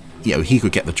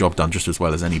get the job done just as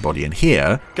well as anybody. And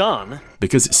here, gone,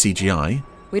 because it's CGI,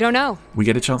 We don't know. we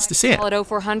get a chance to see it. Called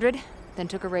 0400, then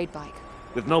took a raid bike.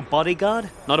 with no bodyguard,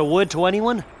 not a word to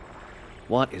anyone.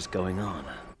 What is going on?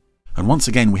 And once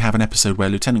again, we have an episode where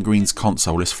Lieutenant Green's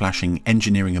console is flashing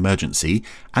engineering emergency,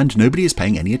 and nobody is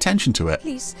paying any attention to it.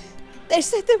 Please, they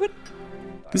said they would...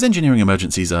 Because engineering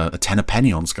emergencies are a 10 a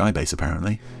penny on Skybase,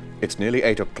 apparently. It's nearly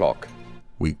 8 o'clock.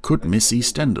 We could miss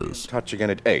EastEnders. Touch again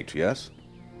at 8, yes?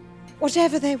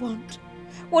 Whatever they want,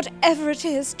 whatever it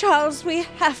is, Charles, we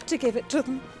have to give it to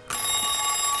them.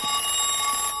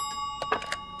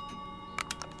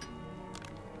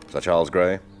 Sir Charles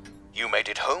Grey? You made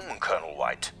it home, Colonel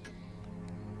White.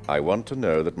 I want to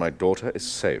know that my daughter is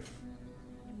safe.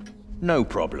 No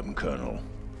problem, Colonel.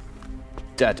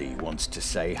 Daddy wants to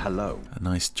say hello. A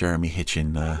nice Jeremy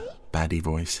Hitchin baddie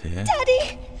voice here.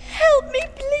 Daddy, help me,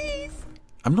 please.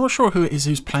 I'm not sure who it is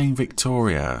who's playing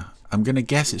Victoria. I'm going to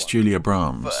guess it's Julia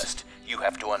Brahms. First, you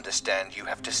have to understand you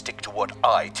have to stick to what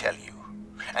I tell you.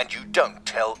 And you don't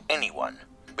tell anyone,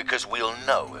 because we'll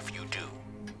know if you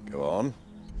do. Go on.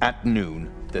 At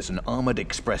noon, there's an armored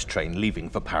express train leaving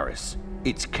for Paris.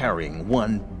 It's carrying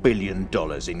 $1 billion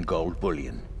in gold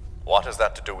bullion. What has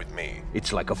that to do with me?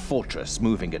 It's like a fortress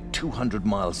moving at 200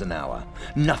 miles an hour.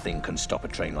 Nothing can stop a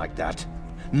train like that.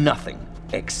 Nothing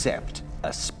except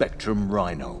a Spectrum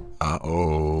Rhino.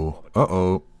 Uh-oh.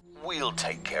 Uh-oh. We'll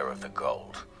take care of the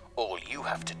gold. All you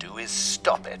have to do is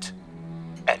stop it.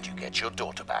 And you get your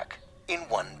daughter back in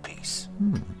one piece.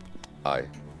 I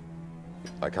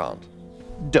can't.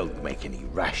 Don't make any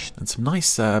rash. And some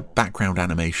nice background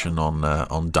animation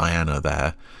on Diana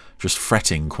there, just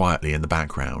fretting quietly in the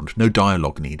background. No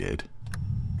dialogue needed.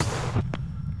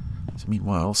 So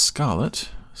meanwhile, Scarlet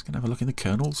is going to have a look in the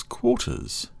Colonel's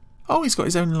quarters. Oh, he's got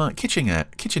his own kitchen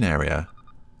area.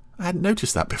 I hadn't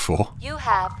noticed that before. You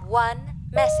have one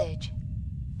message.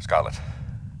 Scarlet,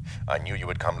 I knew you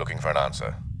would come looking for an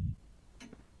answer.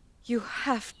 You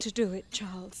have to do it,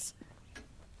 Charles.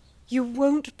 You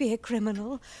won't be a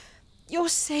criminal. You're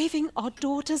saving our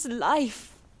daughter's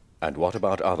life. And what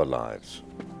about other lives?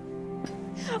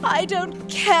 I don't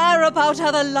care about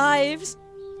other lives.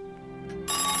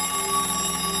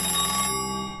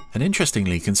 And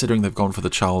interestingly, considering they've gone for the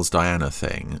Charles Diana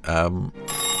thing,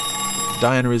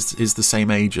 Diana is the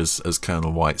same age as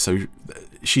Colonel White, so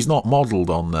she's not modelled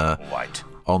on White.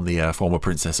 On the former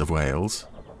Princess of Wales.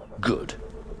 Good.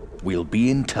 We'll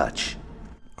be in touch.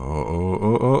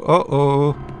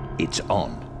 Oh. It's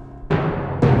on.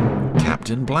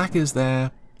 Captain Black is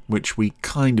there, which we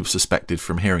kind of suspected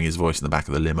from hearing his voice in the back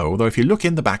of the limo. Although if you look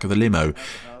in the back of the limo,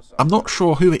 I'm not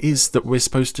sure who it is that we're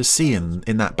supposed to see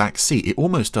in that back seat. It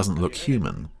almost doesn't look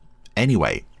human.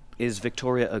 Anyway. Is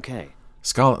Victoria okay?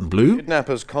 Scarlet and Blue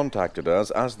Kidnappers contacted us,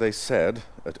 as they said,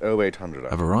 at 0800.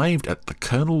 have arrived at the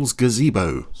Colonel's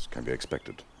gazebo. This can be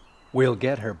expected. We'll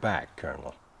get her back,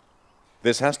 Colonel.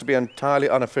 This has to be entirely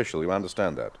unofficial, you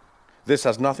understand that? This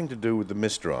has nothing to do with the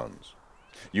Mistrons.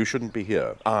 You shouldn't be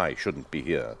here. I shouldn't be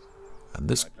here. And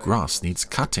this grass needs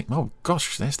cutting. Oh,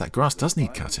 gosh, that grass does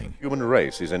need cutting. The human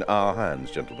race is in our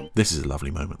hands, gentlemen. This is a lovely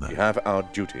moment, though. We have our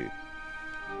duty.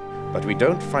 But we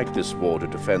don't fight this war to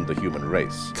defend the human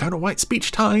race. Colonel White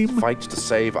speech time! Fight to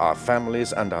save our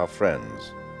families and our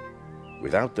friends.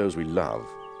 Without those we love,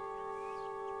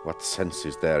 what sense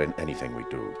is there in anything we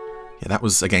do? Yeah, that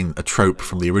was, again, a trope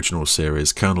from the original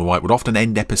series. Colonel White would often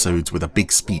end episodes with a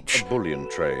big speech. A bullion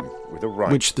train with a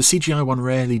right. Which the CGI one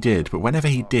rarely did, but whenever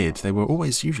he did, they were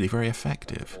always usually very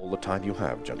effective. All the time you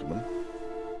have, gentlemen.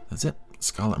 That's it.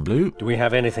 Scarlet and Blue. Do we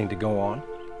have anything to go on?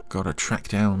 Got to track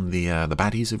down the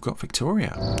baddies who've got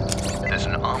Victoria. There's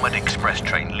an armoured express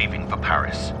train leaving for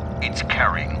Paris. It's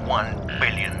carrying $1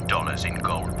 billion in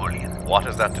gold bullion. What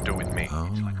has that to do with me? Oh,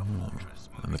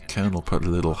 and the Colonel put a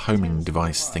little homing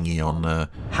device thingy on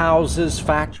houses,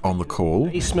 factories, on the call.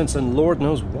 Basements, and Lord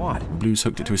knows what. Blue's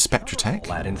hooked it to his Spectratech.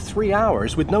 That in 3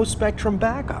 hours with no Spectrum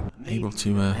backup. Able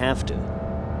to have to.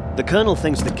 The Colonel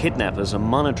thinks the kidnappers are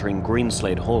monitoring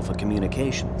Greenslade Hall for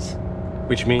communications.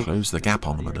 Which means close the gap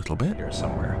on them a little bit. Here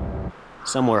somewhere.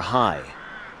 Somewhere high.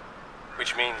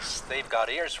 Which means they've got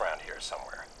ears around here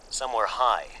somewhere. Somewhere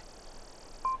high.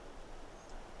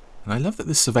 And I love that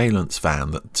this surveillance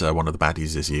van that one of the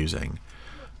baddies is using,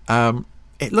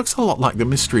 it looks a lot like the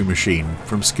Mystery Machine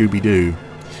from Scooby-Doo.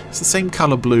 It's the same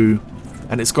colour blue,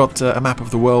 and it's got a map of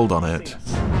the world on it.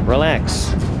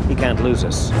 Relax. He can't lose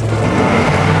us.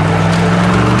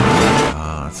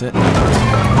 That's it.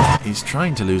 He's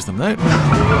trying to lose them, though.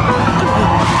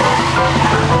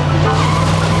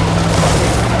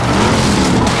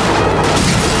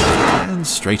 And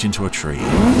straight into a tree.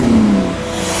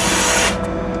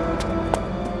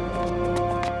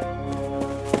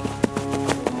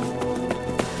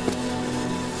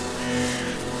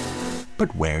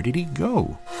 But where did he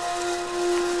go?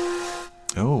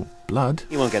 Oh, blood.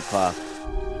 He won't get far.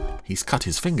 He's cut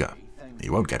his finger. He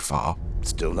won't get far.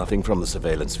 Still nothing from the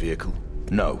surveillance vehicle?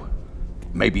 No.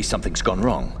 Maybe something's gone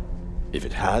wrong. If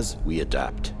it has, we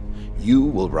adapt. You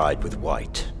will ride with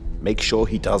White. Make sure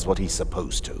he does what he's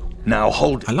supposed to. Now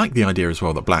hold... I like the idea as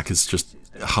well that Black has just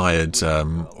hired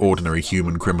ordinary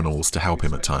human criminals to help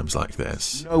him at times like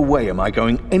this. No way am I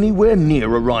going anywhere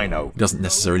near a rhino. He doesn't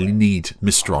necessarily need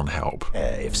Mistron help.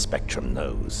 If Spectrum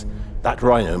knows. That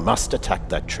rhino must attack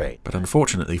that train. But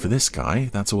unfortunately for this guy,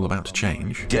 that's all about to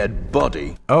change. Dead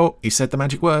body. Oh, he said the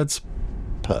magic words.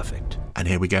 Perfect. And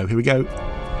here we go. Oh,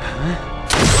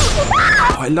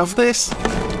 I love this.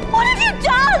 What have you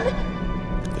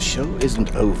done? The show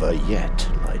isn't over yet,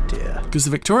 my dear. Because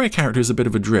the Victoria character is a bit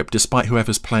of a drip, despite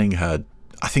whoever's playing her,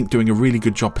 I think, doing a really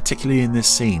good job, particularly in this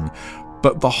scene.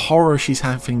 But the horror she's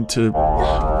having to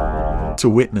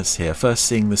witness here, first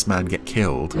seeing this man get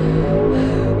killed,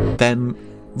 then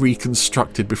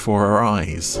reconstructed before her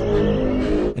eyes.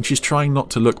 And she's trying not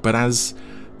to look, but as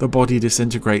the body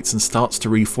disintegrates and starts to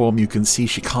reform, you can see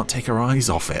she can't take her eyes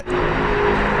off it.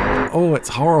 Oh, it's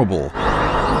horrible.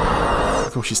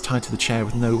 Of course, she's tied to the chair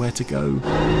with nowhere to go.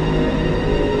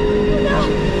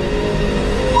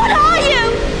 What are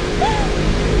you?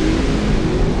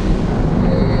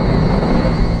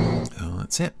 Oh,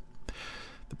 that's it.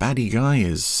 The baddie guy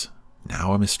is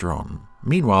now a Mistron.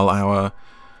 Meanwhile, our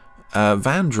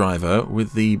van driver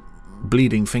with the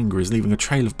bleeding finger is leaving a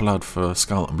trail of blood for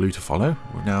Scarlet and Blue to follow.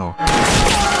 We've now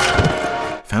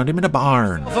found him in a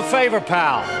barn. For favor,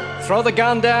 pal. Throw the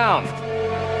gun down.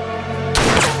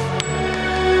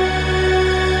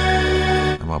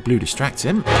 And while Blue distracts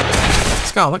him,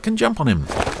 Scarlet can jump on him.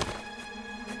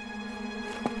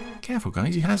 Careful,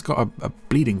 guys. He has got a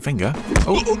bleeding finger.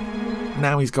 Oh,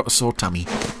 now he's got a sore tummy.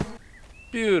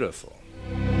 Beautiful.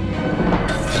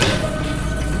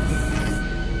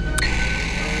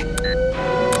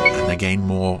 Again,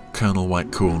 more Colonel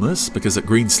White coolness, because at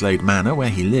Greenslade Manor, where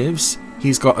he lives,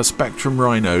 he's got a Spectrum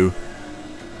Rhino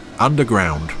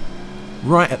underground,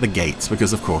 right at the gates,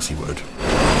 because of course he would.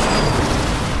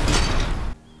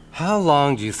 How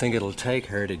long do you think it'll take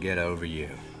her to get over you?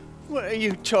 What are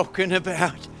you talking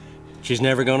about? She's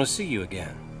never gonna see you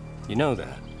again. You know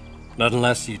that. Not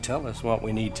unless you tell us what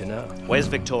we need to know. Where's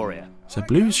Victoria? So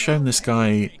Blue's shown this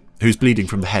guy, who's bleeding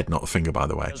from the head, not the finger, by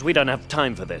the way. We don't have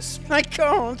time for this. I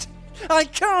can't.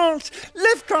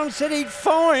 Lefcon said he'd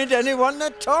find anyone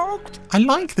that talked. I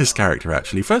like this character,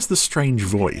 actually. First, the strange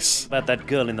voice. About that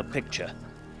girl in the picture.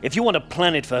 If you want a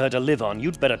planet for her to live on,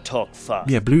 you'd better talk fast.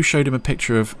 Yeah, Blue showed him a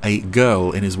picture of a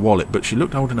girl in his wallet, but she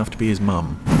looked old enough to be his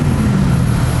mum.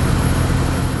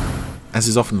 As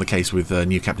is often the case with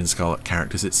new Captain Scarlet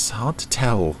characters, it's hard to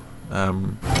tell.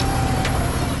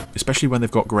 Especially when they've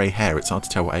got grey hair, it's hard to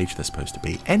tell what age they're supposed to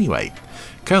be. Anyway,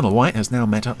 Colonel White has now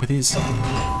met up with his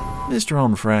Mr.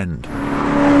 On-Friend.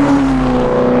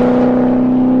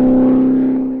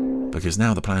 Because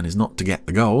now the plan is not to get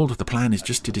the gold, the plan is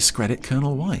just to discredit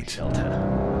Colonel White.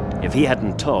 If he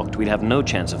hadn't talked, we'd have no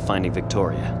chance of finding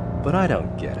Victoria. But I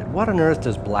don't get it. What on earth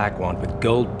does Black want with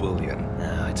gold bullion?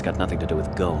 No, it's got nothing to do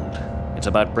with gold. It's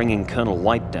about bringing Colonel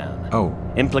White down. Oh.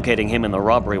 Implicating him in the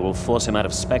robbery will force him out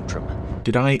of Spectrum.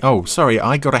 Did I? Oh, sorry,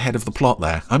 I got ahead of the plot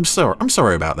there. I'm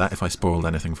sorry about that if I spoiled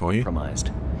anything for you. Compromised.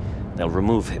 They'll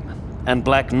remove him. And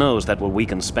Black knows that will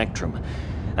weaken Spectrum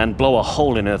and blow a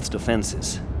hole in Earth's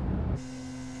defenses.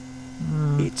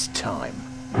 It's time.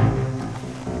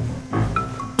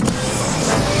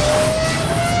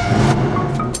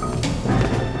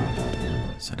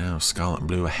 So now Scarlet and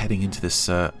Blue are heading into this,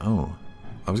 I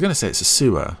was going to say it's a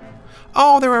sewer.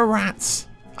 Oh, there are rats!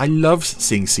 I love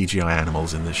seeing CGI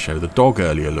animals in this show. The dog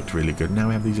earlier looked really good. Now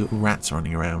we have these little rats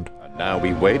running around. And now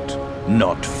we wait,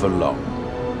 not for long.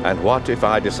 And what if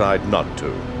I decide not to?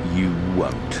 You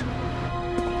won't.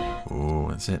 Oh,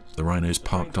 that's it. The rhino's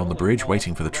parked on the bridge,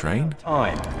 waiting for the train.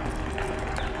 Time.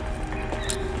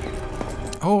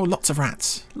 Oh, lots of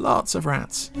rats. Lots of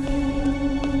rats. And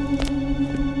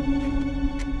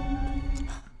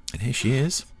here she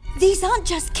is. These aren't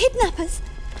just kidnappers.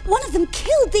 One of them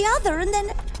killed the other and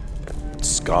then...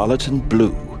 Scarlet and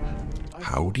Blue.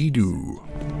 Howdy do.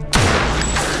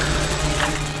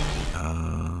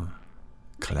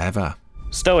 Clever.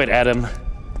 Stow it, Adam.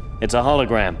 It's a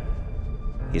hologram.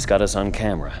 He's got us on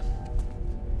camera.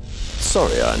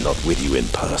 Sorry I'm not with you in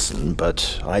person,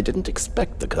 but I didn't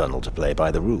expect the Colonel to play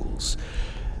by the rules.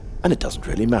 And it doesn't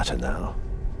really matter now.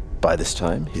 By this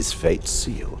time, his fate's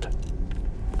sealed.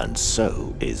 And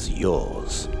so is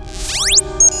yours.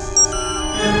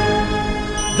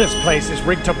 This place is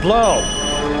rigged to blow.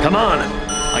 Come on.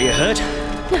 Are you hurt?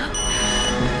 No.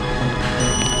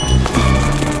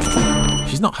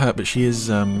 She's not hurt, but she is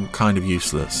kind of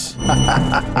useless.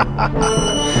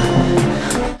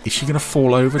 Is she going to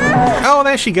fall over? Oh,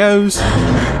 there she goes.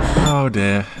 Oh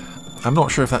dear. I'm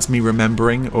not sure if that's me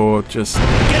remembering or just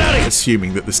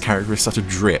assuming that this character is such a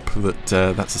drip that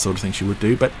that's the sort of thing she would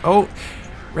do. But, oh,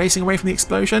 racing away from the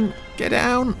explosion. Get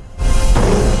down.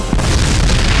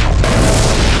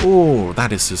 Oh,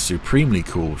 that is a supremely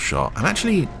cool shot. I'm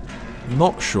actually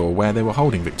not sure where they were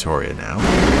holding Victoria now.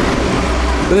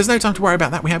 But there's no time to worry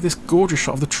about that. We have this gorgeous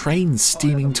shot of the train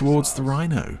steaming towards the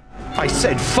rhino. I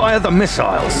said fire the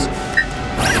missiles!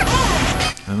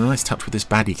 And a nice touch with this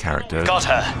baddie character. Got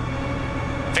her.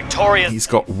 Victoria. He's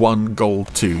got one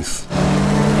gold tooth.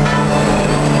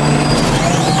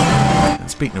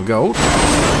 And speaking of gold,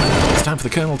 it's time for the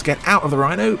Colonel to get out of the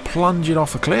rhino, plunge it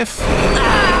off a cliff.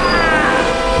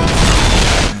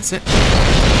 That's it.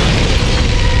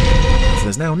 So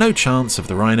there's now no chance of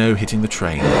the rhino hitting the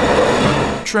train.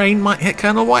 Train might hit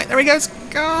Colonel White. There he goes.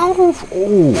 Go!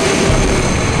 Oh.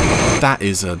 That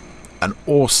is an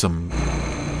awesome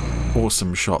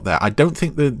shot there. I don't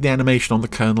think the animation on the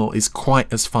Colonel is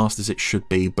quite as fast as it should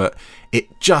be, but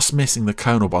it just missing the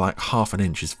Colonel by like half an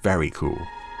inch is very cool.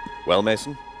 Well,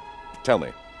 Mason, tell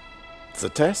me. The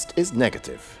test is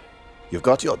negative. You've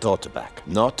got your daughter back,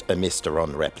 not a Mr.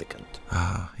 On replicant.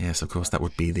 Ah, yes, of course, that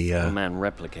would be the man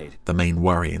replicated. The main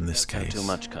worry in this case. Too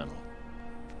much, Colonel.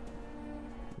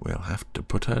 We'll have to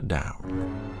put her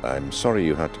down. I'm sorry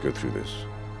you had to go through this,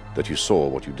 that you saw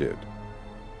what you did.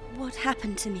 What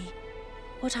happened to me?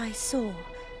 What I saw?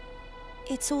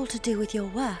 It's all to do with your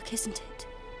work, isn't it?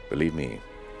 Believe me,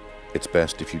 it's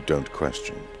best if you don't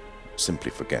question. Simply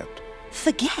forget.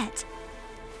 Forget?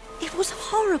 It was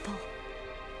horrible.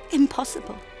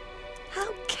 Impossible.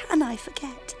 How can I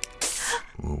forget?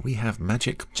 Well, we have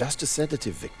magic. Just a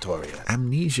sedative, Victoria.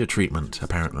 Amnesia treatment,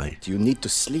 apparently. You need to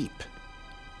sleep.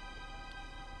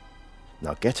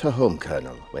 Now get her home,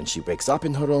 Colonel. When she wakes up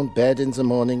in her own bed in the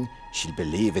morning, she'll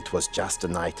believe it was just a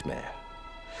nightmare.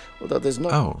 Although there's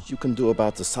not much you can do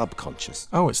about the subconscious.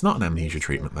 Oh, it's not an amnesia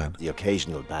treatment then. The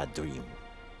occasional bad dream.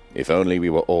 If only we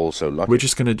were all so lucky. We're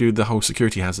just going to do the whole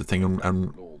security hazard thing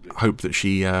and hope that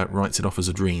she writes it off as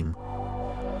a dream.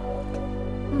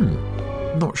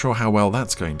 Not sure how well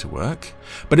that's going to work.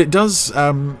 But it does,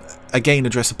 again,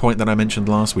 address a point that I mentioned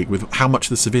last week with how much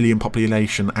the civilian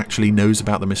population actually knows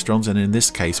about the Mysterons. And in this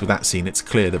case, with that scene, it's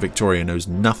clear that Victoria knows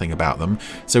nothing about them.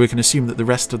 So we can assume that the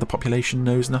rest of the population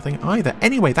knows nothing either.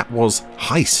 Anyway, that was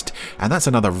Heist. And that's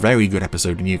another very good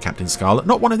episode of New Captain Scarlet.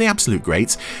 Not one of the absolute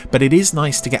greats, but it is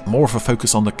nice to get more of a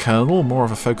focus on the Colonel, more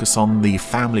of a focus on the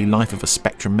family life of a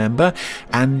Spectrum member.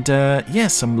 And,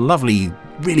 some lovely,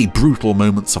 really brutal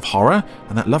moments of horror.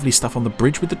 And that lovely stuff on the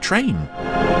bridge with the train.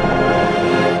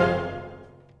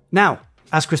 Now,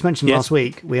 as Chris mentioned last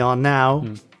week, we are now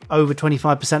over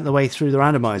 25% of the way through the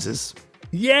randomizers.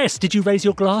 Yes! Did you raise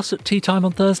your glass at tea time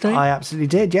on Thursday? I absolutely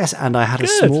did, yes. And I had a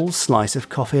small slice of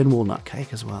coffee and walnut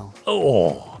cake as well.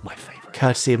 Oh, my favourite.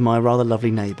 Courtesy of my rather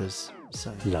lovely neighbours.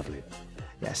 So lovely.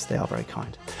 Yes, they are very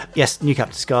kind. Yes, New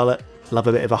Captain Scarlet, love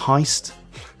a bit of a heist,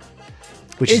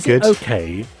 which is good. Is it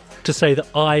okay to say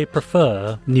that I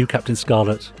prefer New Captain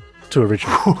Scarlet to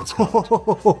original Captain Scarlet?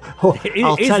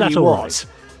 I'll tell you what.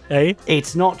 Right? Eh?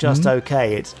 It's not just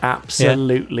okay, it's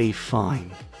absolutely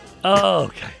fine. Oh,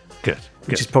 okay. Good.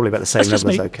 Which is probably about the same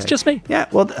level as okay. It's just me. Yeah,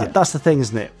 well, that's the thing,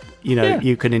 isn't it? You know,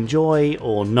 you can enjoy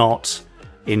or not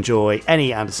enjoy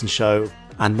any Anderson show,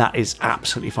 and that is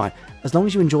absolutely fine. As long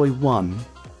as you enjoy one.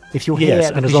 If you're here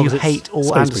and because as long you as hate all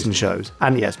Space Anderson Police shows,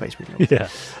 and Space Police.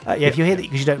 If you're here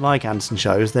because you don't like Anderson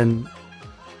shows, then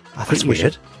I think you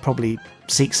should probably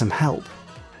seek some help.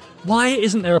 Why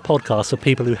isn't there a podcast for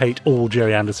people who hate all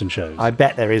Jerry Anderson shows? I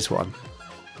bet there is one.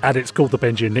 And it's called The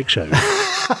Benji and Nick Show.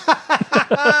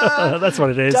 That's what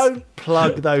it is. Don't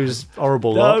plug those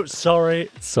horrible No, sorry.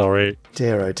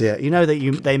 Dear, oh dear. You know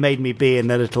that they made me be in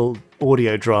their little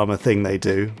audio drama thing they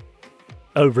do.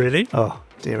 Oh, really? Oh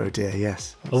dear,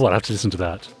 yes. Oh, I'll have to listen to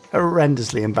that.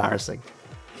 Horrendously embarrassing.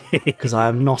 Because I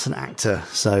am not an actor,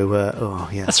 so,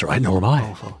 That's all right, nor am I.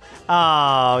 Awful.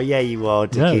 Oh, yeah, you are,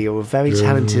 Dickie. No. You're a very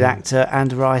talented actor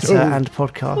and writer and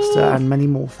podcaster and many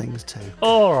more things too.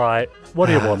 All right. What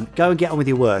do you want? Go and get on with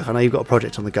your work. I know you've got a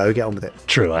project on the go. Get on with it.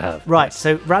 True, I have. Right,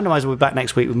 so Randomizer will be back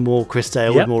next week with more Chris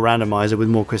Dale, with more Randomizer, with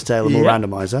more Chris Dale and more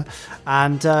Randomizer.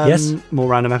 And more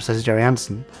random episodes of Jerry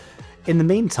Anderson. In the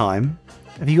meantime,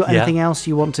 have you got anything else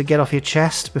you want to get off your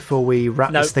chest before we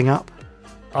wrap this thing up?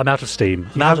 I'm out of steam.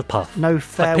 I'm out of puff. No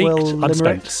farewell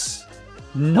limericks?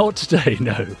 Not today,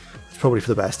 no. It's probably for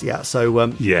the best, yeah. So,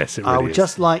 yes, it really I would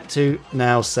just like to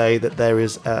now say that there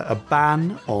is a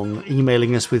ban on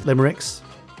emailing us with limericks.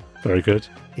 Very good.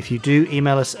 If you do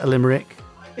email us a limerick,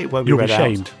 it won't be read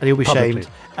out. And you'll be shamed.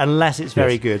 Unless it's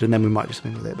very good, and then we might do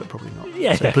something with it, but probably not.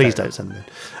 Yeah, so please don't send them in.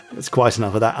 It's quite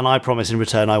enough of that. And I promise in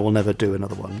return I will never do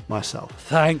another one myself.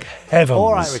 Thank heavens.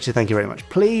 All right, Richard, thank you very much.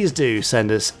 Please do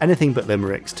send us anything but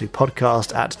limericks to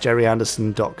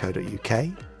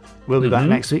podcast@jerryanderson.co.uk. We'll be back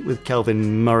next week with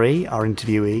Kelvin Murray, our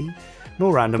interviewee.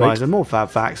 More Randomizer, more Fab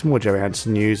Facts, more Jerry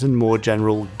Anderson news, and more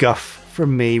general guff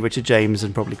from me, Richard James,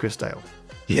 and probably Chris Dale.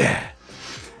 Yeah.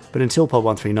 But until Pod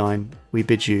 139, we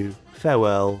bid you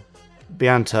farewell,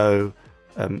 bientôt,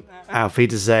 auf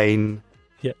Wiedersehen,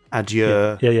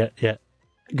 adieu. Yeah.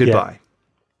 Goodbye.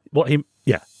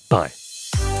 Bye.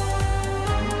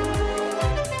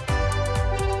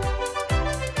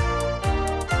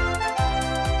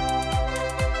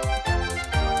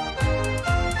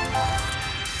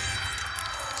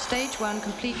 Stage 1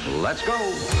 complete. Let's go.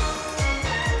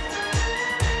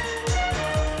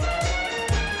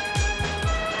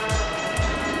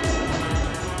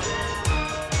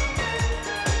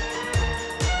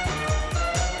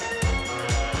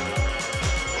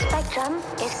 Spectrum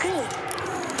is green.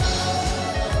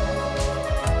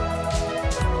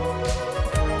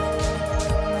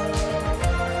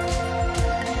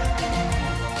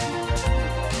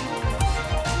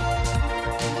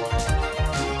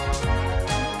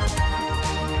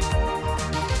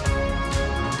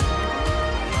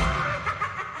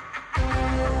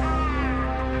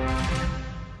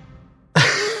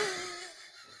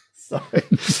 Sorry.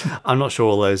 I'm not sure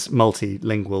all those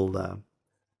multilingual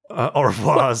au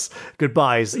revoirs,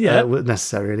 goodbyes were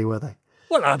necessary, really, were they?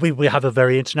 Well, we have a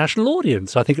very international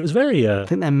audience. I think it was very. I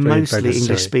think they're mostly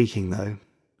English speaking, though.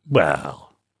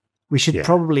 Well, we should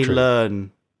probably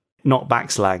learn not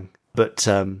backslang, but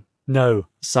no,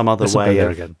 some other way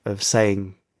of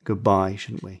saying goodbye,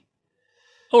 shouldn't we?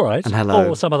 All right, and hello,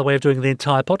 or some other way of doing the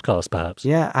entire podcast, perhaps.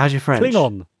 Yeah, how's your French?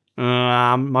 Klingon.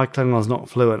 My Klingon's not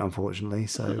fluent, unfortunately.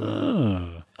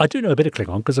 So I do know a bit of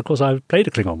Klingon because, of course, I played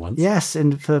a Klingon once. Yes,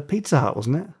 for Pizza Hut,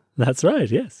 wasn't it? That's right.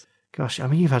 Yes. Gosh, I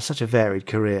mean, you've had such a varied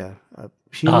career: a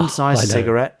human-sized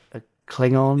cigarette, a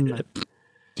Klingon.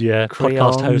 Yeah,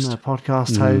 Creon,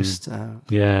 podcast host.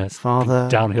 Yeah, father,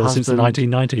 downhill husband. since the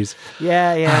 1990s.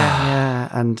 Yeah.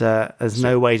 And there's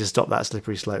no way to stop that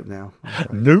slippery slope now.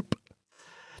 Nope.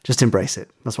 Just embrace it.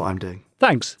 That's what I'm doing.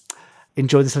 Thanks.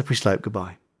 Enjoy the slippery slope.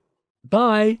 Goodbye.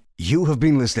 Bye. You have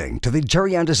been listening to the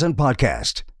Jerry Anderson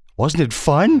Podcast. Wasn't it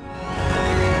fun?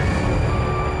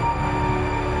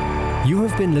 You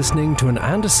have been listening to an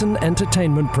Anderson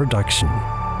Entertainment production.